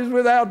life is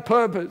without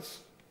purpose.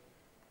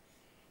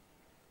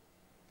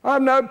 I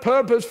have no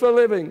purpose for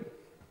living.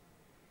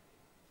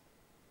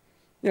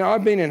 You know,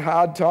 I've been in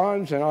hard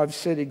times and I've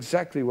said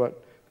exactly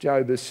what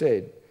Job has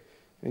said.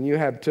 And you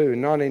have too.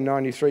 In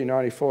 1993,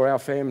 94, our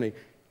family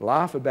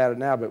laugh about it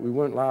now, but we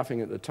weren't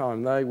laughing at the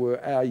time. They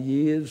were our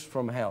years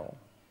from hell.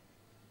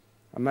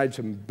 I made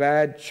some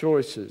bad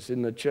choices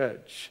in the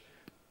church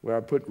where I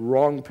put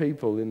wrong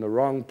people in the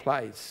wrong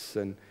place.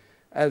 And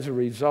as a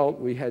result,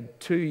 we had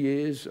 2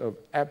 years of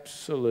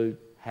absolute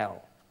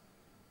hell.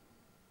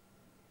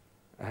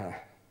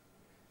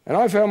 And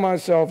I found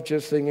myself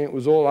just thinking it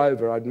was all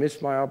over. I'd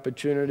missed my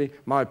opportunity.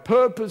 My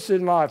purpose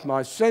in life,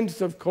 my sense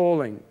of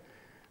calling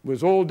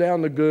was all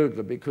down the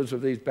gurgler because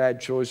of these bad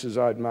choices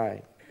I'd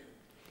made.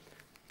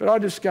 But I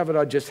discovered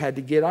I just had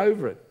to get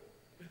over it.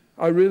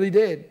 I really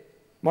did.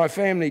 My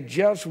family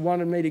just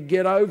wanted me to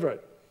get over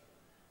it.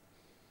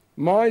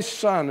 My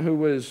son, who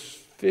was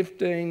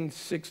 15,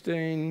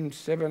 16,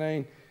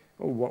 17,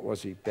 oh, what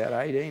was he, about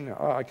 18?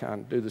 Oh, I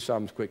can't do the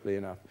sums quickly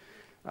enough.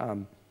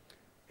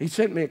 He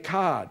sent me a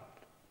card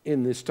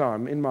in this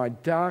time, in my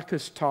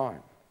darkest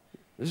time.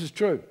 This is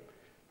true.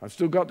 I've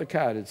still got the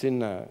card. It's in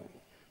the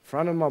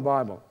front of my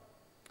Bible.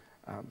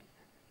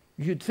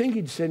 You'd think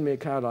he'd send me a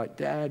card like,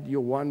 Dad,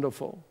 you're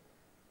wonderful.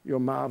 You're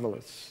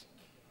marvelous.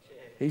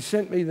 He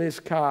sent me this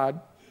card,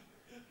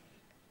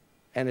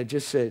 and it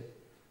just said,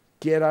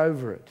 get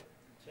over it.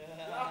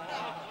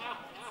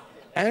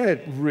 And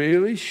it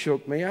really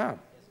shook me up.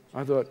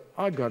 I thought,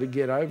 I've got to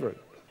get over it.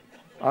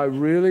 I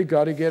really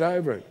got to get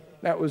over it.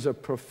 That was a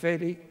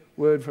prophetic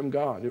word from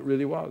God. It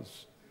really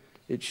was.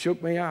 It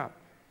shook me up,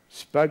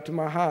 spoke to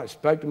my heart,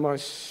 spoke to my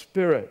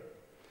spirit.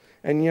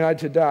 And you know,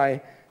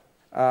 today,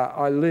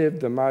 I live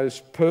the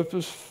most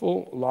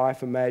purposeful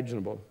life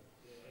imaginable.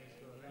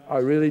 I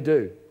really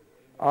do.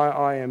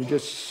 I am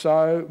just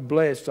so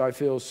blessed. I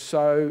feel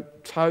so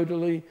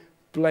totally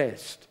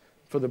blessed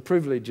for the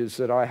privileges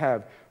that I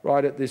have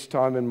right at this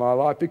time in my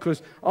life,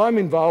 because I'm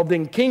involved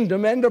in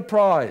kingdom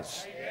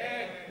enterprise.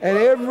 And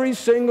every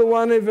single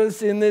one of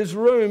us in this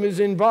room is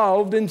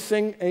involved in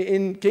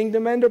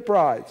kingdom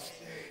enterprise.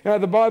 You know,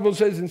 the Bible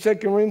says in 2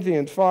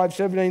 Corinthians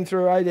 5:17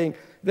 through 18,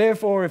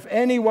 therefore, if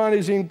anyone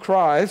is in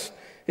Christ,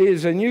 he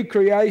is a new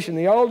creation.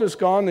 The old is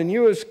gone, the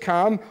new has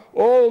come.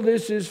 All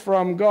this is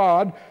from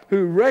God,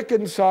 who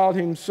reconciled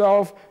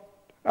himself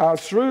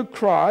through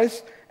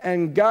Christ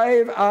and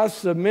gave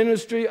us the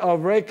ministry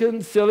of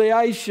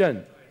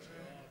reconciliation.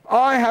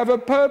 I have a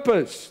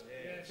purpose.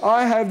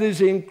 I have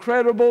this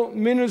incredible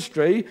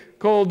ministry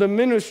called the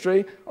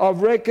ministry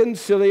of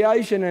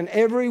reconciliation, and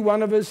every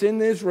one of us in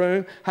this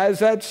room has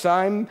that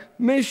same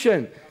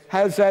mission,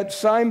 has that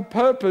same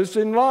purpose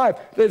in life.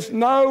 There's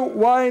no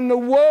way in the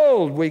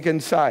world we can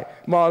say,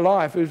 my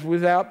life is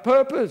without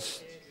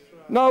purpose.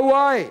 No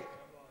way.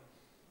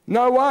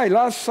 No way.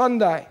 Last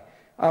Sunday,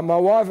 my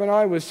wife and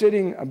I were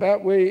sitting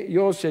about where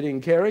you're sitting,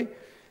 Kerry,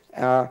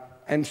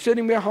 and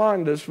sitting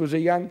behind us was a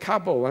young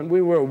couple, and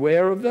we were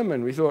aware of them,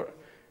 and we thought,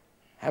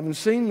 haven't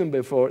seen them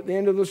before. At the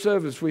end of the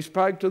service, we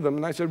spoke to them,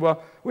 and they said,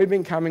 well, we've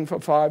been coming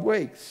for 5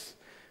 weeks.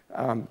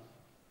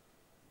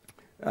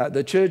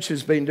 The church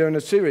has been doing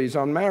a series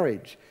on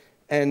marriage,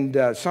 and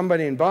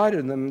somebody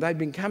invited them. They'd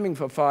been coming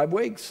for 5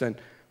 weeks, and I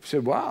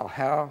said, wow,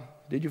 how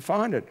did you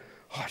find it?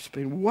 Oh, it's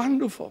been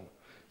wonderful.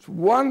 It's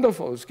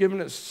wonderful. It's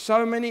given us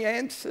so many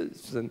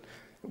answers. And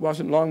it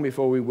wasn't long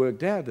before we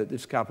worked out that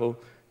this couple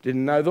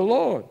didn't know the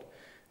Lord.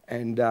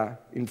 And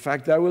in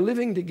fact, they were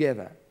living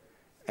together.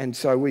 And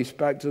so we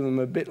spoke to them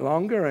a bit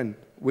longer, and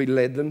we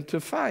led them to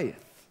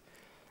faith.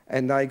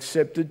 And they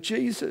accepted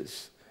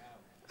Jesus.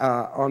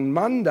 On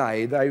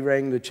Monday, they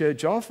rang the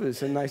church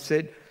office, and they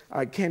said,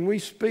 can we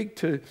speak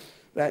to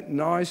that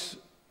nice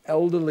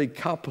elderly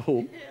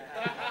couple?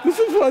 This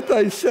is what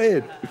they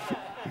said.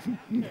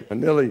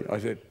 And Nellie, I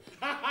said,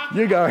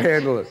 you go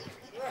handle it.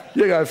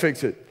 You go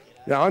fix it.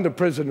 Now, I'm the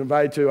president of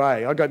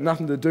A2A. I've got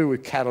nothing to do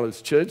with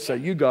Catalyst Church, so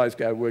you guys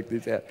go work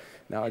this out.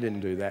 No, I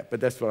didn't do that, but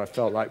that's what I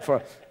felt like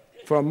for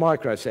a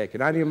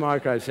microsecond, only a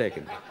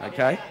microsecond,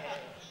 okay?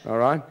 All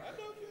right?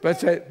 But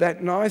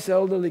that nice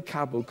elderly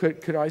couple,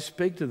 could I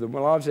speak to them?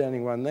 Well, I was the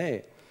only one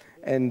there.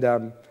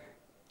 And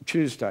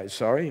Tuesday,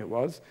 sorry, it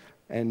was.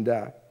 And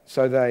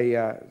so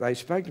they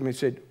spoke to me and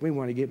said, we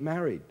want to get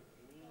married.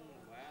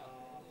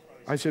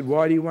 I said,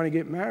 why do you want to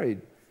get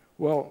married?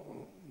 Well,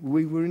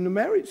 we were in the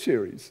marriage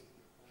series.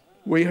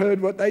 We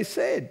heard what they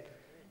said.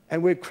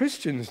 And we're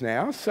Christians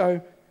now,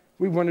 so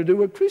we want to do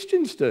what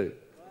Christians do.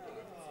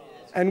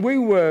 And we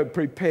were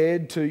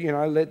prepared to,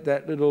 let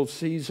that little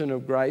season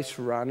of grace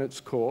run its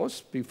course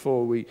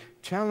before we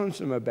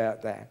challenged them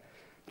about that.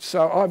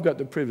 So I've got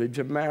the privilege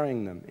of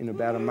marrying them in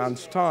about a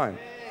month's time.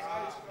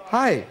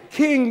 Hey,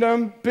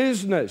 kingdom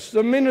business,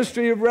 the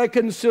ministry of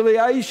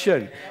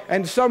reconciliation.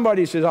 And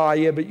somebody says, oh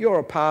yeah, but you're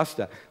a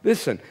pastor.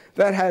 Listen,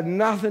 that had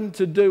nothing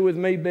to do with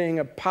me being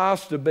a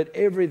pastor, but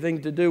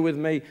everything to do with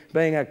me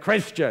being a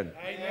Christian.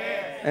 Amen.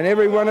 And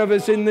every one of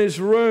us in this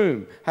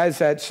room has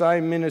that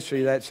same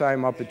ministry, that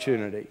same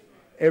opportunity.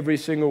 Every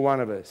single one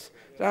of us.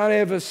 Don't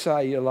ever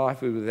say your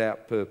life is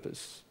without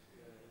purpose.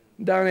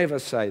 Don't ever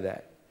say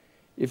that.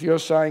 If you're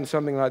saying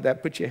something like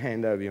that, put your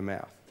hand over your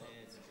mouth.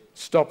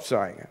 Stop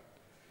saying it.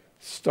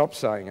 Stop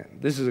saying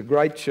it. This is a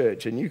great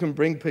church, and you can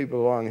bring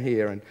people along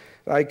here, and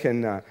they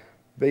can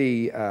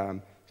be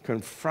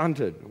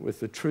confronted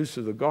with the truths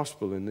of the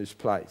gospel in this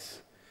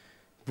place.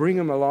 Bring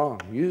them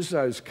along. Use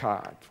those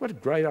cards. What a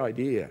great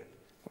idea.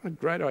 What a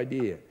great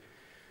idea.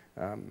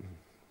 Got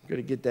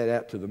to get that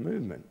out to the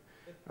movement.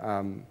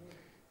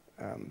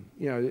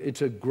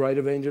 It's a great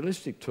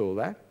evangelistic tool,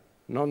 that.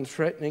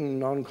 Non-threatening,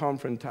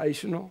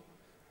 non-confrontational.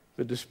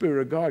 But the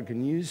Spirit of God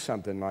can use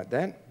something like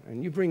that.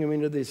 And you bring them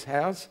into this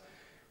house,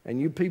 and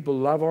you people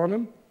love on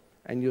them,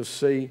 and you'll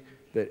see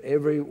that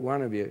every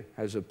one of you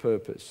has a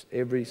purpose.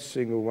 Every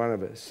single one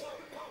of us.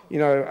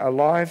 A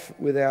life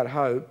without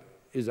hope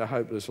is a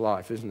hopeless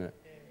life, isn't it?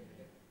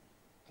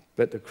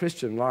 But the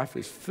Christian life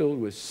is filled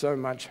with so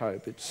much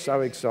hope. It's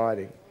so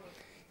exciting.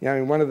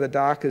 In one of the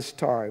darkest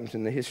times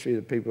in the history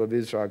of the people of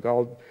Israel,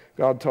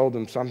 God told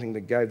them something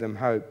that gave them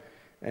hope.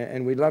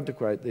 And we love to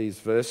quote these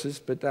verses,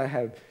 but they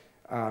have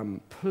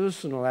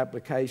personal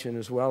application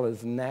as well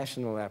as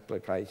national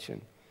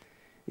application.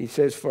 He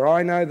says, for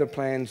I know the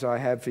plans I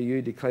have for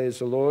you, declares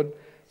the Lord,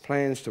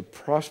 plans to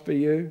prosper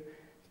you,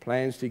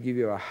 plans to give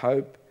you a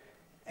hope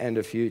and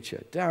a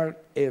future. Don't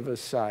ever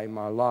say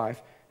my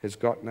life has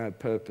got no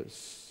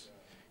purpose.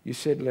 You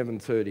said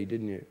 11:30,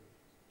 didn't you?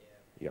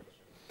 Yep.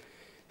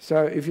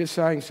 So if you're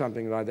saying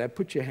something like that,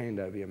 put your hand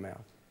over your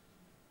mouth.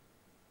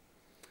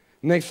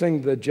 Next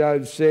thing that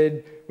Job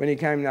said when he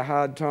came to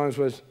hard times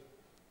was,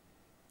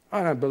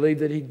 I don't believe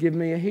that he'd give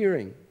me a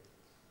hearing.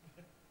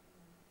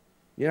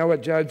 You know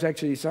what Job's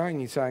actually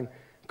saying? He's saying,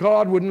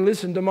 God wouldn't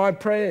listen to my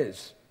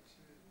prayers.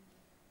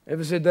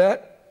 Ever said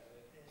that?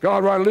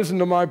 God won't listen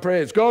to my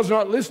prayers. God's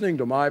not listening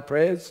to my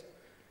prayers.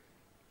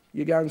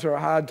 You're going through a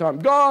hard time.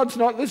 God's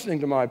not listening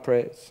to my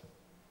prayers.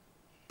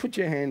 Put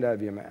your hand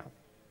over your mouth.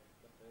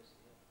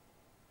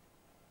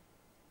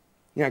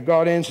 You know,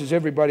 God answers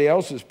everybody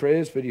else's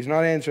prayers, but he's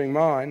not answering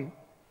mine.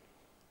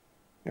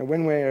 Now,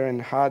 when we're in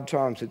hard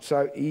times, it's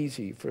so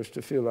easy for us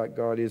to feel like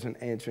God isn't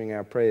answering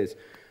our prayers.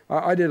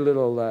 I did a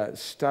little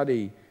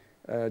study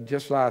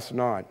just last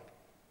night,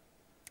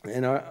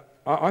 and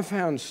I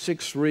found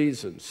 6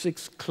 reasons,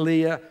 6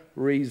 clear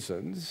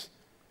reasons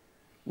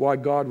why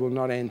God will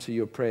not answer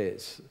your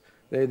prayers.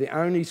 They're the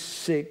only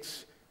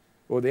 6,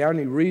 or the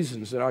only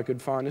reasons that I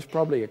could find. There's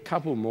probably a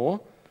couple more,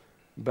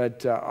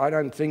 but I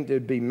don't think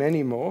there'd be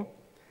many more.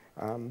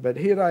 But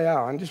here they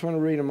are. I just want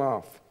to read them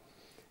off.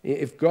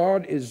 If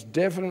God is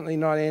definitely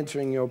not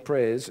answering your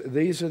prayers,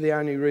 these are the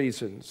only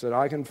reasons that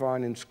I can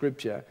find in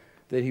Scripture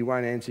that he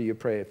won't answer your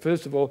prayer.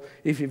 First of all,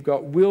 if you've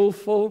got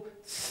willful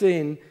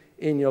sin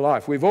in your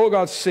life. We've all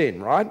got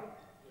sin, right?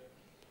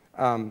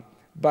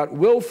 But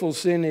willful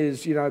sin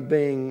is,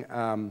 being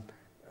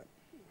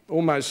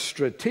almost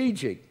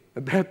strategic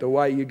about the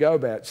way you go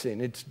about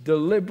sin. It's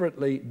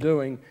deliberately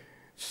doing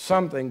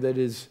something that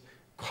is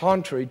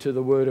contrary to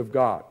the Word of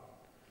God.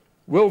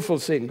 Willful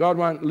sin. God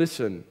won't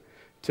listen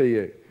to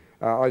you.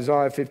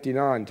 Isaiah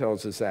 59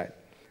 tells us that.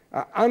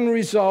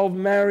 Unresolved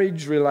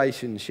marriage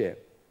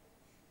relationship.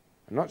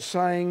 I'm not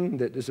saying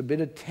that there's a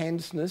bit of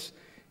tenseness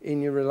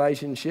in your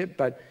relationship,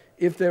 but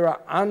if there are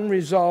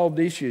unresolved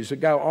issues that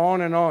go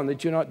on and on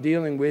that you're not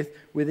dealing with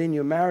within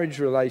your marriage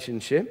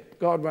relationship,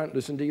 God won't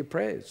listen to your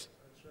prayers.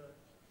 That's right.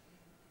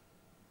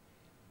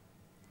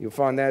 You'll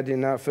find that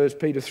in 1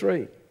 Peter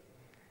 3.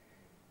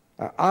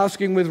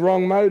 Asking with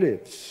wrong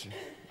motives.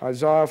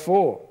 Isaiah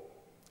 4.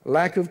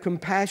 Lack of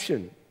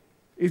compassion.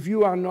 If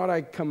you are not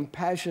a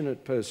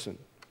compassionate person,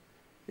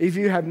 if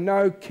you have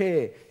no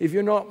care, if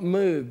you're not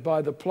moved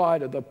by the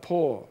plight of the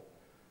poor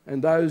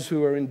and those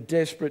who are in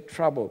desperate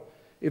trouble,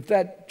 if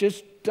that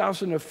just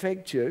doesn't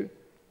affect you,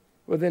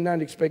 well, then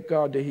don't expect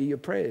God to hear your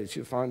prayers.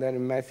 You'll find that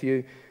in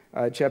Matthew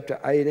chapter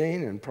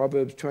 18 and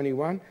Proverbs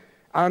 21.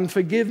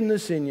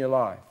 Unforgiveness in your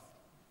life.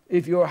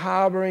 If you're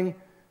harboring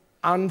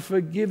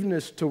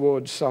unforgiveness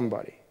towards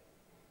somebody.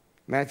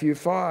 Matthew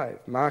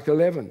 5, Mark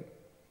 11.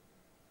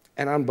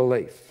 And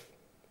unbelief.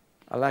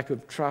 A lack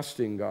of trust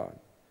in God.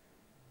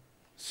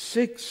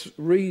 6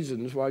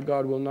 reasons why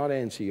God will not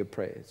answer your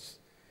prayers.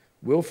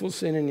 Willful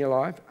sin in your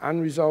life,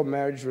 unresolved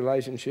marriage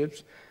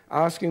relationships,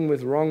 asking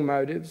with wrong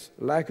motives,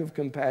 lack of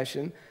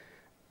compassion,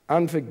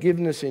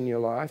 unforgiveness in your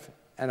life,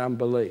 and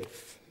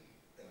unbelief.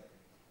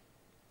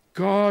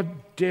 God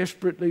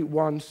desperately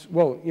wants,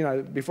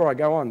 before I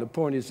go on, the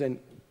point is then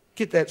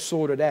get that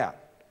sorted out.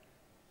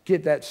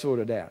 Get that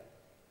sorted out.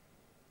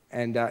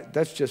 And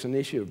that's just an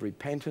issue of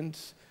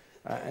repentance,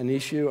 an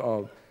issue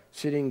of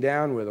sitting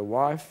down with a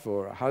wife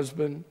or a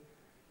husband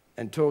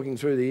and talking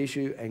through the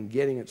issue and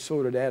getting it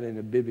sorted out in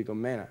a biblical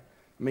manner.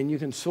 I mean, you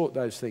can sort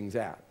those things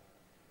out.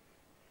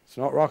 It's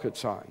not rocket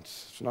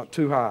science. It's not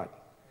too hard.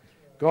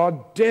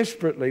 God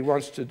desperately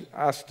wants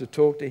us to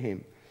talk to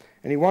him.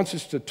 And he wants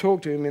us to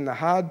talk to him in the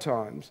hard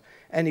times.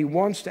 And he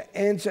wants to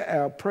answer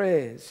our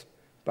prayers.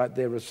 But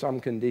there are some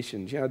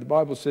conditions. The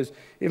Bible says,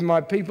 if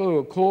my people who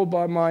are called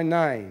by my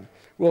name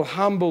will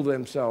humble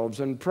themselves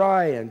and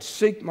pray and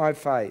seek my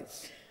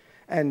face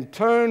and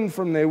turn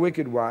from their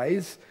wicked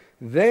ways,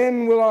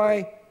 then will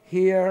I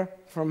hear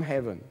from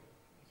heaven.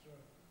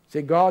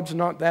 See, God's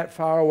not that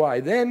far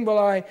away. Then will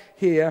I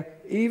hear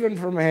even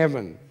from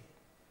heaven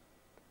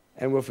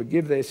and will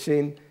forgive their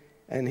sin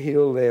and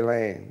heal their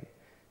land.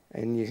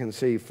 And you can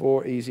see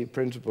 4 easy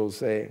principles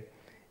there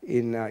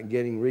in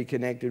getting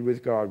reconnected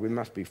with God. We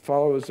must be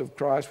followers of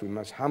Christ. We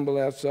must humble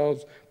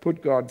ourselves,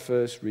 put God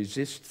first,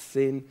 resist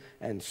sin,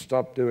 and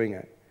stop doing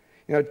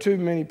it. Too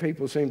many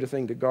people seem to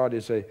think that God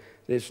is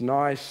this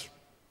nice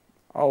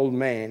old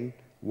man,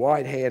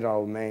 white-haired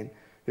old man,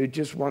 who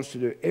just wants to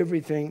do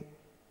everything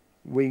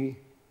we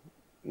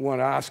want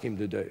to ask him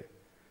to do.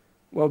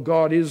 Well,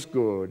 God is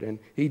good, and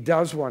he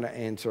does want to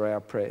answer our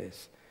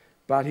prayers,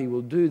 but he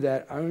will do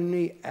that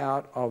only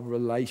out of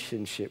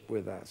relationship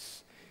with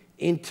us.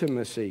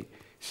 Intimacy.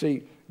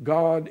 See,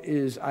 God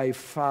is a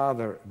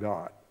father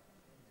God.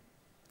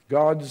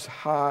 God's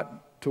heart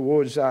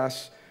towards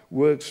us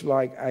works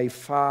like a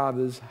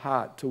father's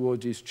heart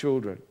towards his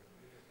children.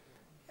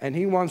 And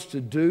he wants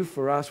to do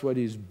for us what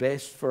is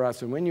best for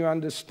us. And when you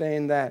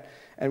understand that,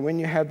 and when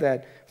you have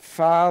that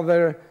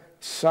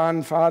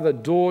father-son,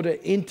 father-daughter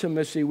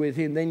intimacy with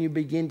him, then you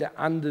begin to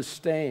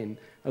understand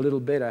a little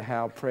better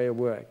how prayer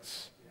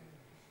works.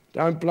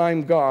 Don't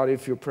blame God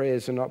if your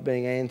prayers are not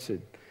being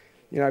answered.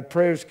 You know,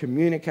 prayer is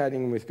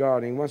communicating with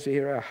God. He wants to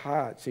hear our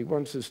hearts. He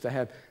wants us to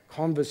have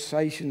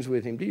conversations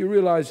with him. Do you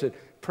realize that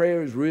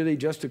prayer is really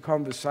just a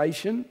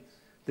conversation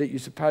that you're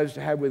supposed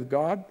to have with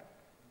God?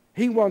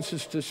 He wants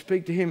us to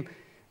speak to him.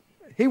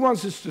 He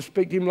wants us to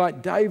speak to him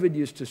like David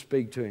used to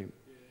speak to him.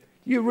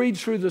 You read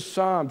through the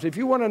Psalms. If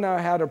you want to know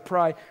how to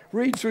pray,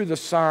 read through the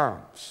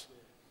Psalms.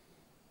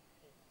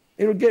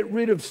 It'll get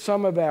rid of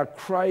some of our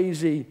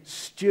crazy,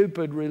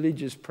 stupid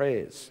religious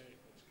prayers.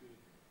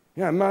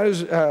 You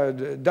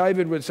know,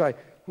 David would say,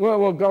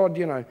 well, God,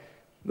 you know,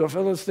 the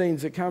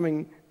Philistines are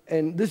coming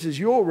and this is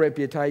your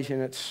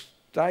reputation at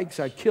stake,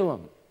 so kill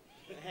them.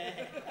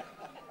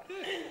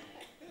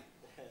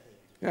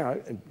 You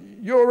know,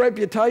 your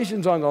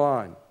reputation's on the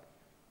line.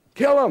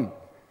 Kill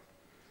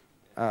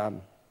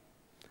them.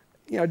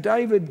 You know,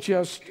 David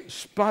just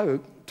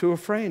spoke to a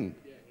friend.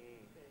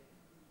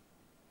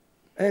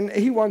 And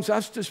he wants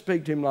us to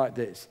speak to him like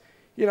this.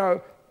 You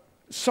know,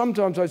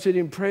 sometimes I sit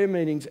in prayer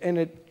meetings and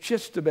it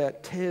just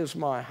about tears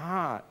my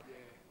heart.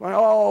 Like,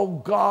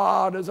 oh,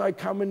 God, as I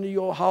come into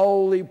your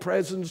holy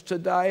presence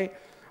today,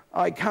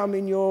 I come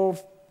in your...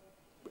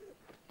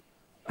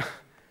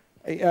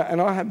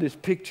 And I have this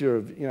picture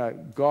of, you know,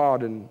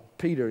 God and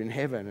Peter in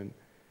heaven, and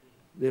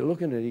they're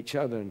looking at each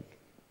other, and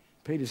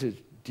Peter says,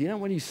 do you know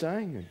what he's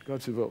saying? And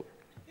God says, well,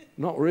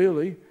 not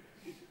really.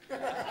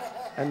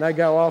 And they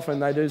go off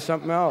and they do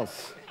something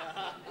else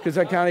because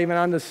they can't even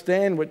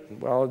understand what...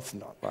 Well, it's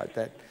not like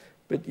that.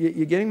 But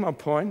you're getting my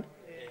point?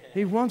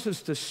 He wants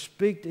us to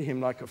speak to him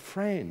like a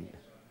friend.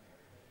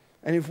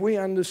 And if we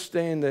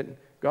understand that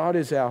God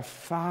is our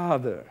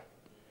Father,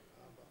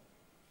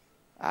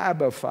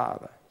 Abba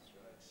Father,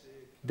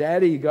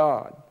 Daddy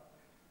God,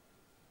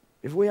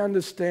 if we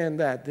understand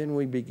that, then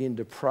we begin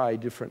to pray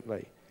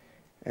differently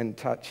and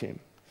touch him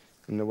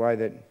in the way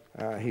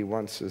that he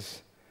wants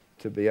us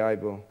to be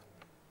able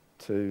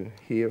to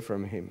hear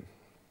from him.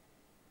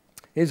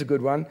 Here's a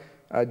good one.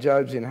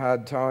 Job's in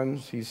hard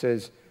times. He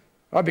says,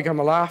 I become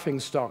a laughing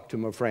stock to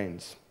my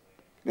friends.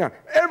 You know,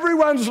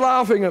 everyone's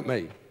laughing at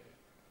me.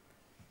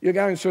 You're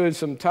going through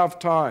some tough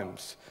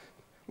times.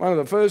 One of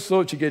the first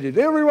thoughts you get is,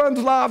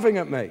 everyone's laughing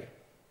at me.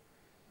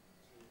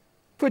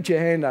 Put your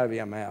hand over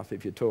your mouth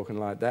if you're talking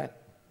like that.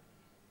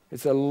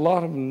 It's a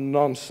lot of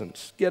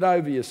nonsense. Get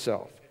over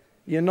yourself.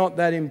 You're not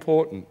that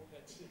important.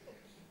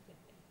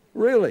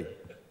 Really.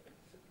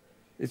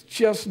 It's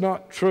just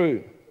not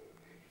true.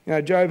 You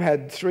know, Job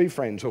had 3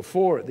 friends, or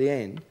 4 at the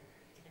end.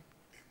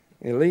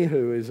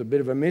 Elihu is a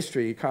bit of a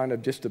mystery. He kind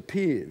of just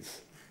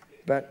appears.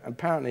 But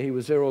apparently he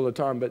was there all the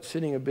time, but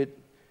sitting a bit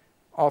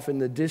off in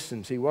the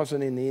distance. He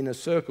wasn't in the inner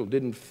circle,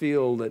 didn't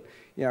feel that,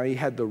 you know, he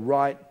had the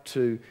right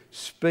to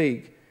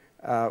speak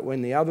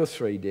when the other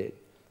 3 did.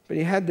 But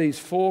he had these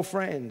 4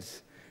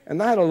 friends,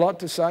 and they had a lot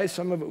to say.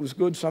 Some of it was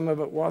good, some of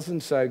it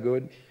wasn't so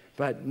good,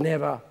 but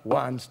never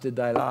once did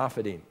they laugh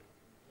at him.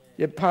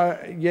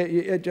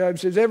 Yet Job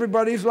says,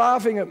 everybody's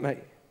laughing at me.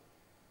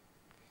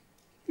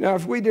 Now,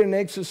 if we did an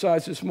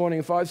exercise this morning,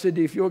 if I said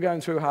to you, if you're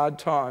going through hard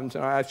times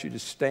and I asked you to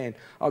stand,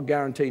 I'll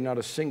guarantee not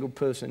a single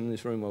person in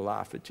this room will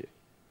laugh at you.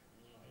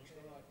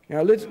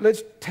 Now,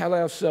 let's tell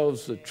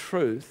ourselves the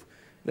truth,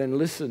 then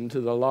listen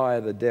to the lie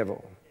of the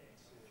devil.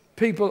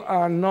 People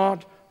are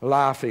not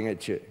laughing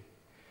at you.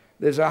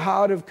 There's a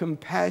heart of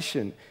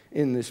compassion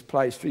in this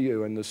place for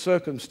you and the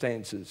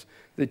circumstances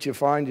that you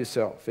find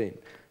yourself in.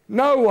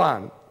 No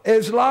one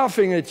is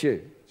laughing at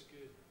you.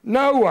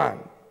 No one.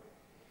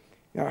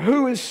 Now,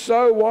 who is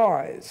so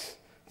wise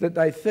that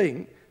they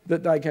think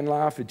that they can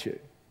laugh at you?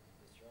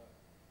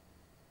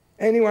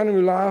 Anyone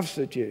who laughs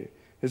at you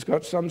has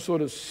got some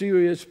sort of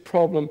serious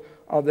problem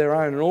of their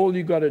own, and all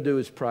you've got to do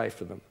is pray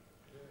for them.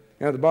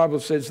 Now, the Bible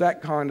says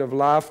that kind of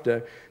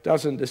laughter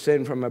doesn't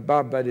descend from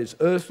above, but is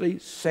earthly,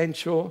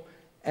 sensual,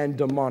 and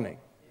demonic.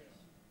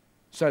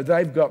 So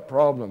they've got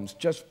problems.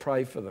 Just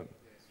pray for them.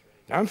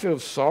 Don't feel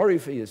sorry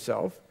for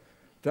yourself.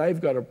 They've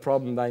got a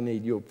problem. They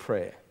need your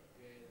prayer.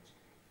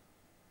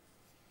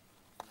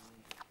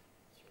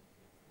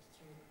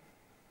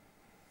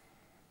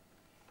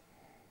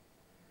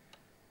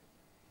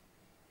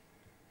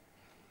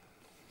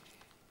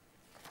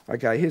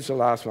 Okay, here's the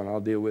last one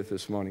I'll deal with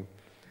this morning.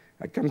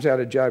 It comes out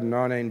of Job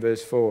 19,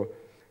 verse 4.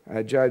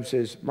 Job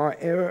says, my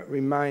error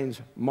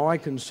remains my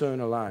concern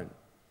alone.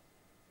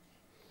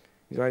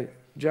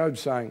 Job's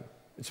saying,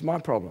 it's my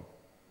problem.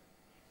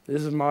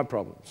 This is my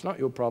problem. It's not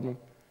your problem.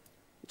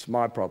 It's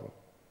my problem.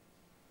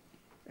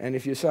 And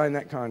if you're saying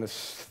that kind of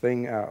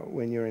thing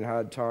when you're in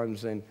hard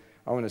times, then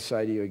I want to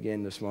say to you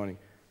again this morning,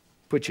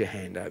 put your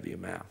hand over your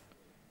mouth.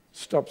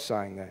 Stop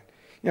saying that.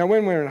 You know,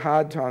 when we're in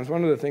hard times,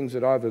 one of the things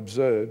that I've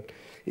observed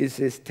is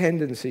this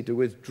tendency to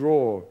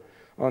withdraw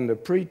on the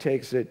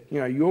pretext that, you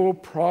know, your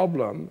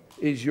problem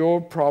is your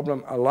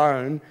problem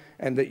alone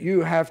and that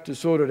you have to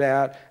sort it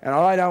out, and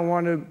I don't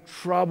want to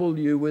trouble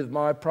you with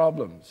my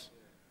problems.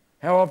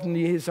 How often do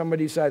you hear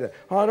somebody say that?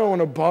 I don't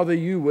want to bother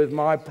you with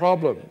my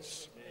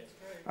problems.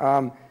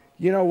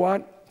 You know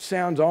what?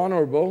 Sounds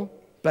honourable,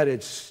 but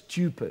it's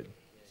stupid.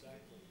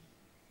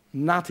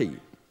 Nutty.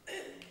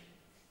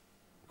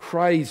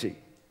 crazy.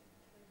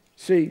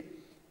 See,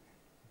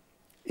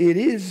 it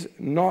is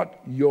not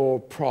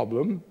your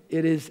problem,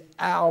 it is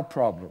our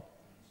problem.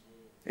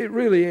 It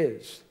really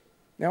is.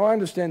 Now, I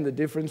understand the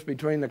difference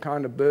between the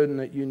kind of burden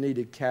that you need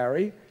to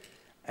carry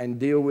and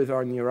deal with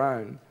on your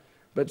own.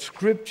 But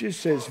Scripture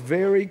says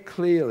very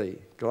clearly,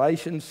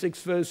 Galatians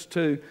 6 verse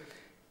 2,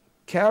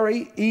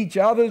 carry each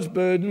other's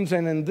burdens,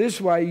 and in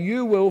this way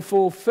you will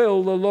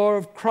fulfill the law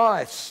of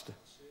Christ.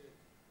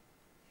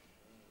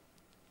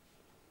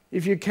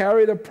 If you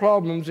carry the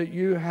problems that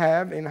you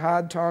have in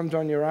hard times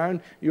on your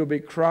own, you'll be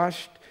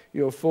crushed,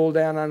 you'll fall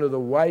down under the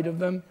weight of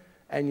them,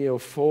 and you'll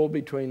fall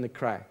between the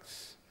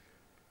cracks.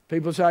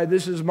 People say,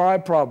 this is my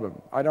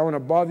problem. I don't want to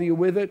bother you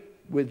with it.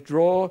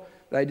 Withdraw.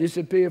 They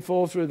disappear,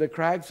 fall through the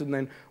cracks, and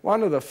then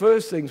one of the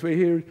first things we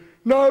hear is,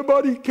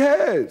 nobody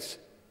cares.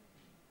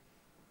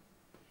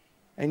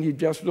 And you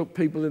just look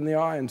people in the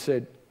eye and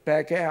said,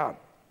 back out.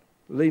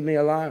 Leave me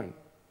alone.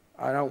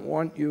 I don't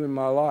want you in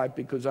my life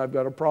because I've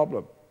got a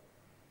problem.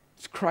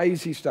 It's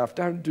crazy stuff.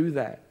 Don't do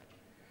that.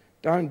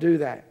 Don't do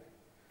that.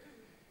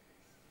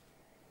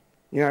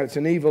 You know, it's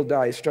an evil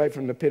day straight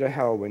from the pit of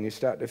hell when you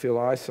start to feel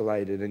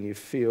isolated and you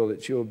feel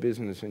it's your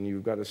business and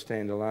you've got to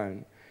stand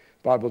alone.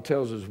 The Bible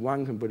tells us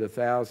 1 can put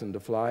 1,000 to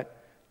flight,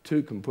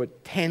 2 can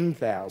put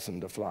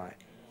 10,000 to flight.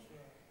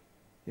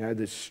 You know,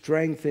 there's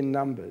strength in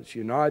numbers.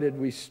 United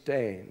we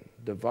stand,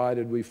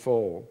 divided we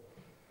fall,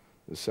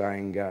 the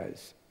saying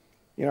goes.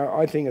 You know,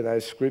 I think of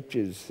those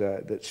scriptures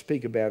that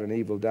speak about an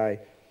evil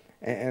day.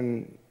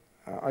 And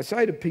I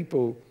say to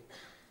people,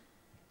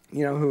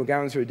 you know, who are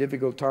going through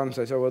difficult times,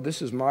 they say, well,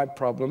 this is my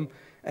problem.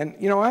 And,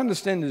 you know, I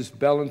understand there's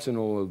balance in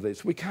all of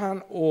this. We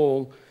can't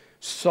all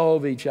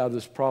solve each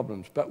other's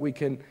problems, but we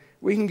can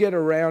get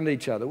around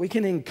each other. We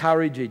can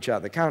encourage each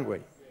other, can't we?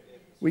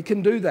 We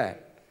can do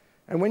that.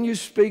 And when you're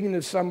speaking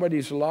to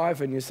somebody's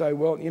life and you say,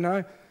 well, you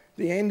know,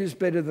 the end is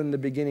better than the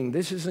beginning.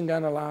 This isn't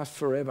going to last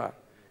forever.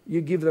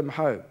 You give them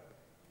hope.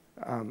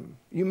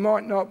 You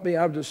might not be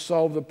able to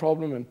solve the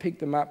problem and pick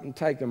them up and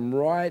take them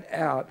right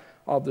out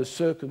of the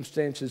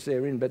circumstances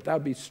they're in, but they'll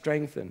be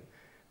strengthened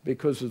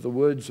because of the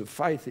words of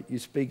faith that you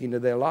speak into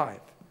their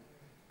life.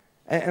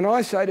 And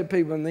I say to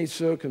people in these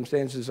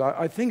circumstances,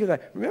 I think of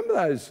that. Remember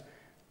those?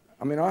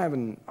 I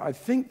mean, I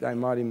think they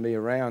might even be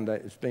around.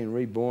 It's been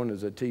reborn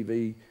as a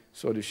TV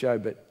sort of show,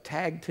 but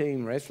tag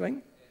team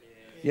wrestling,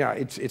 yeah,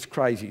 it's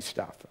crazy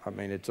stuff. I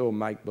mean, it's all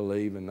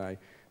make-believe, and they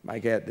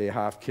make out they're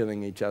half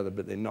killing each other,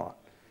 but they're not.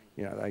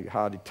 You know, they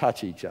hardly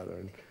touch each other,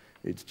 and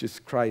it's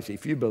just crazy.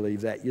 If you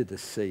believe that, you're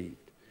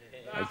deceived,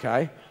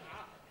 okay?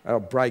 I'll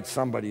break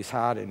somebody's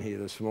heart in here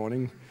this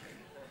morning.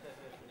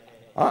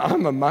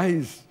 I'm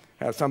amazed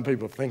how some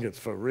people think it's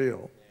for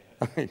real.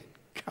 I mean,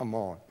 come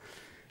on.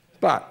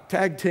 But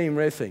tag team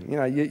wrestling, you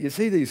know, you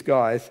see these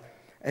guys,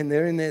 and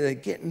they're in there, they're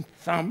getting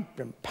thumped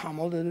and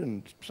pummeled,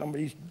 and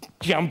somebody's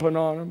jumping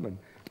on them and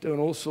doing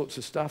all sorts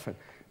of stuff. And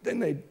then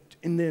they're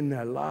in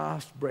their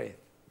last breath,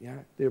 you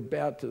know, they're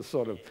about to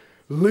sort of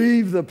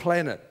leave the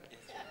planet.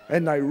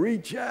 And they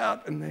reach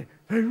out, and they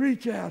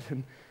reach out,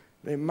 and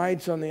their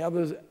mate's on the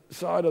other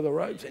side of the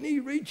ropes, and he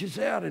reaches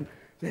out, and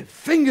their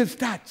fingers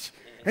touch.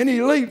 And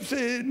he leaps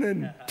in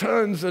and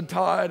turns the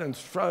tide and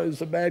throws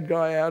the bad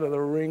guy out of the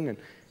ring, and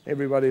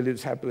everybody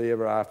lives happily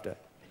ever after.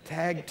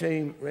 Tag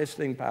team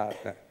wrestling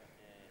partner.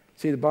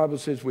 See, the Bible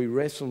says we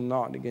wrestle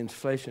not against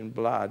flesh and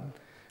blood,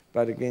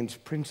 but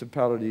against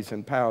principalities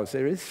and powers.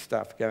 There is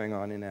stuff going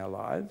on in our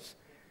lives,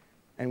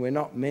 and we're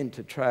not meant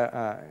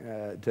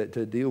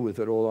to deal with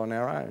it all on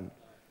our own.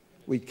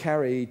 We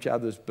carry each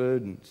other's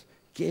burdens.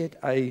 Get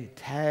a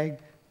tag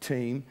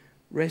team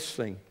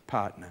wrestling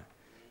partner.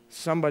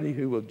 Somebody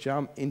who will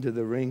jump into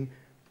the ring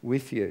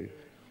with you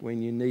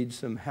when you need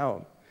some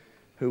help,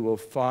 who will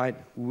fight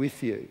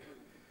with you,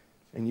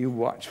 and you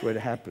watch what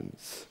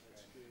happens.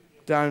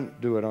 Don't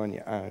do it on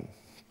your own.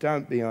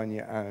 Don't be on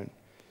your own.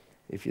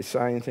 If you're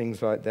saying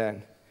things like that,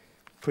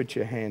 put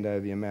your hand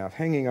over your mouth.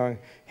 Hanging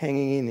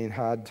in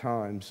hard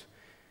times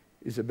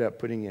is about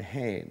putting your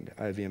hand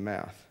over your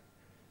mouth.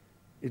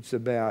 It's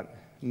about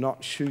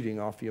not shooting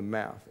off your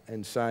mouth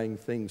and saying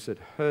things that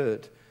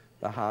hurt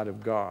the heart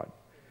of God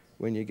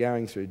when you're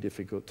going through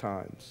difficult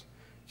times.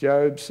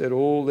 Job said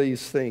all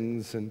these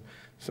things and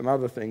some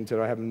other things that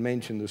I haven't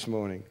mentioned this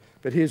morning.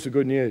 But here's the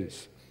good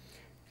news.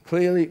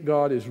 Clearly,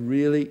 God is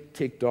really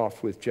ticked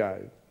off with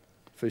Job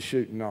for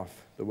shooting off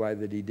the way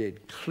that he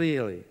did.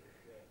 Clearly,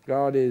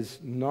 God is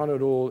not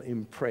at all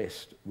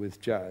impressed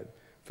with Job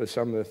for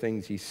some of the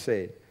things he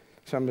said,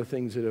 some of the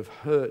things that have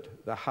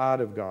hurt the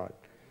heart of God.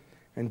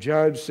 And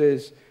Job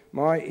says,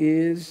 my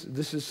ears,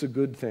 this is the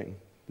good thing.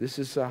 This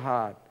is the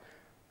heart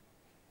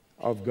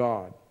of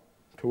God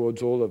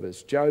towards all of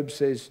us. Job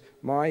says,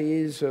 my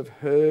ears have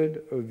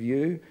heard of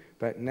you,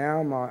 but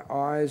now my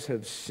eyes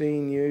have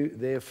seen you,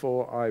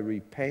 therefore I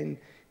repent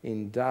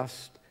in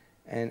dust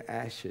and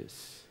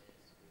ashes.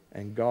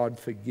 And God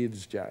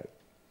forgives Job.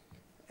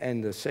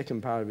 And the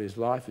second part of his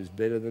life is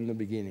better than the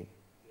beginning.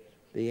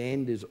 The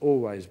end is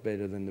always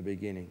better than the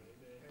beginning.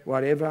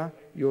 Whatever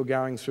you're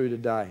going through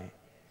today,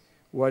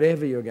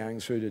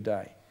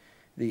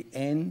 the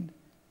end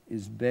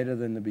is better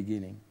than the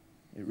beginning.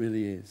 It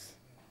really is.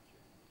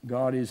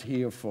 God is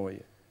here for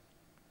you.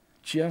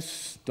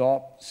 Just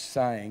stop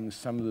saying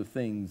some of the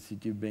things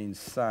that you've been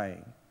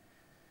saying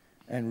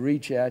and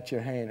reach out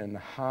your hand, and the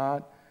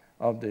heart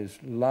of this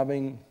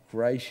loving,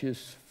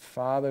 gracious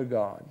Father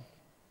God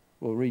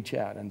will reach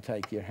out and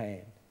take your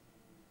hand,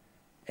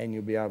 and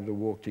you'll be able to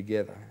walk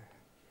together.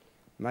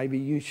 Maybe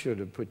you should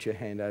have put your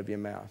hand over your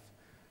mouth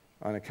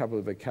on a couple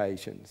of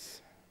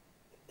occasions.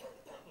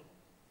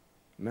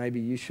 Maybe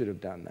you should have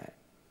done that.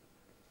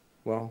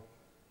 Well,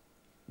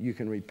 you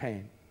can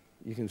repent.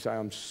 You can say,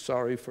 I'm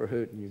sorry for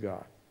hurting you,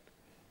 God,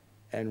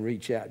 and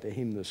reach out to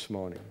him this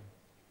morning.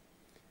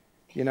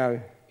 You know,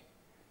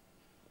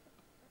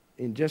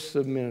 in just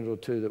a minute or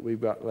two that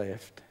we've got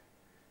left,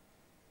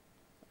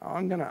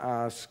 I'm going to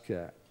ask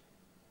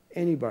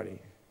anybody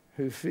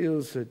who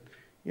feels that,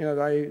 you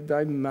know,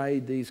 they've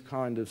made these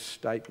kind of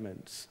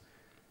statements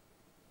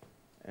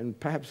and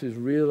perhaps is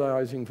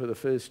realizing for the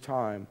first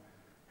time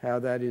how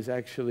that is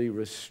actually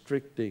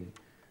restricting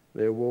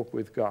their walk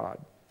with God,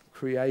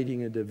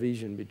 creating a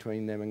division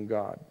between them and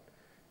God.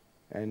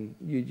 And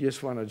you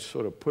just want to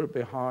sort of put it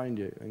behind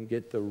you and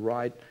get the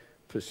right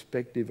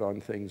perspective on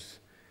things.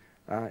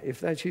 If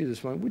that's you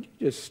this morning, would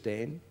you just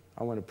stand?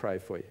 I want to pray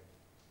for you.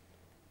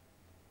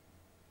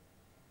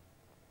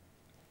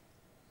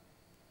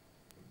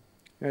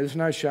 Now, there's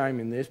no shame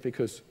in this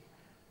because,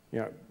 you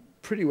know,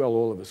 pretty well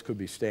all of us could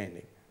be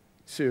standing.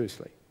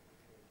 Seriously.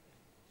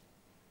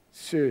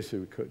 Seriously,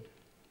 we could.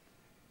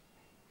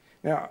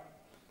 Now,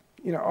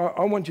 you know,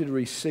 I want you to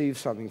receive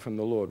something from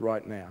the Lord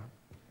right now.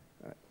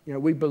 You know,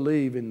 we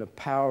believe in the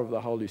power of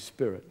the Holy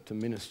Spirit to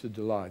minister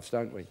to lives,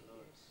 don't we?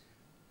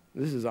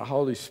 This is a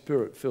Holy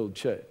Spirit-filled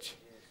church.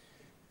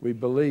 We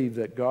believe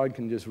that God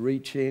can just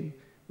reach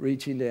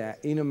into our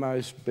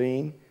innermost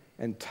being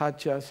and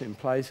touch us in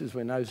places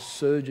where no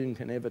surgeon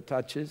can ever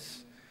touch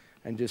us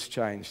and just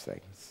change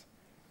things.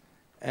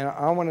 And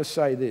I want to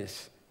say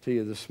this to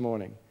you this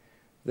morning,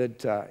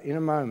 that in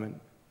a moment,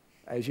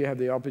 as you have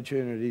the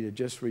opportunity to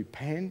just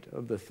repent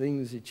of the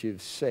things that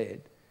you've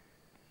said,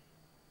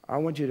 I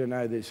want you to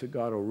know this, that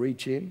God will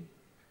reach in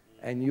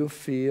and you'll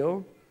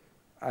feel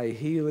a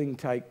healing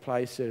take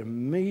place that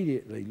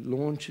immediately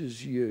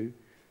launches you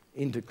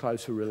into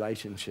closer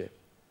relationship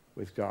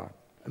with God.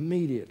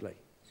 Immediately.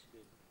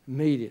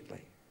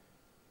 Immediately.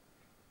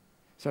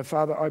 So,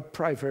 Father, I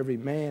pray for every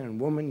man and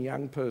woman,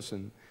 young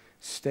person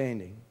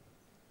standing.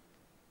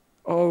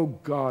 Oh,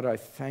 God, I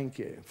thank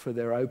you for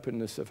their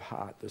openness of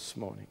heart this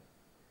morning.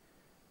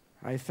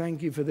 I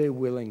thank you for their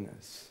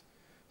willingness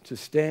to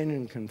stand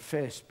and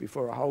confess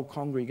before a whole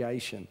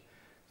congregation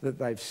that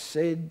they've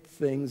said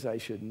things they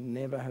should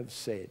never have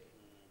said,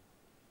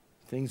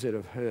 things that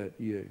have hurt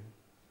you.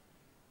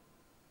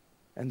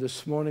 And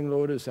this morning,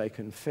 Lord, as they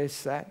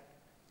confess that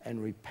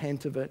and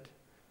repent of it,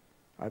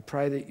 I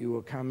pray that you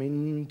will come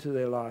into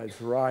their lives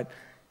right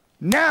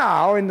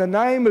now in the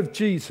name of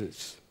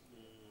Jesus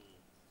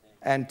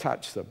and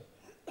touch them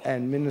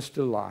and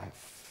minister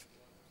life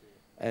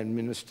and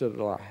minister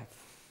life.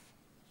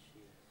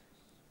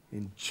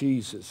 In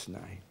Jesus'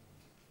 name.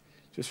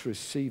 Just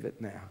receive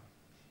it now.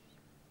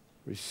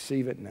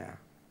 Receive it now.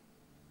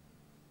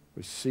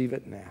 Receive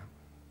it now.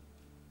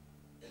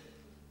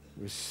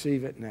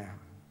 Receive it now.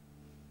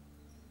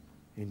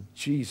 In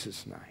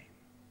Jesus' name.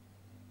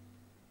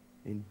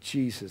 In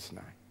Jesus'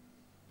 name.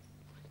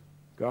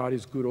 God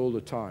is good all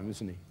the time,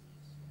 isn't he?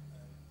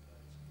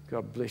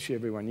 God bless you,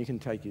 everyone. You can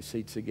take your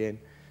seats again.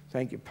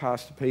 Thank you,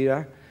 Pastor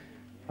Peter.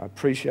 I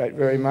appreciate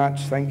very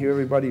much. Thank you,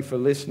 everybody, for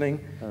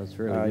listening. That was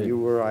really good. You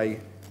were a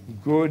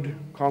good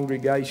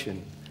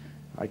congregation.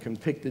 I can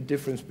pick the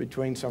difference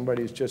between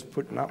somebody who's just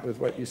putting up with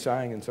what you're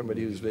saying and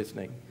somebody who's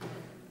listening.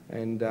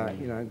 And,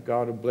 you know,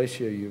 God will bless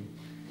you.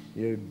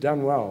 You've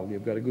done well.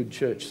 You've got a good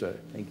church, sir.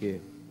 Thank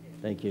you.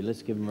 Thank you.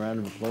 Let's give him a round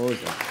of applause.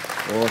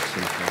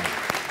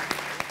 Awesome.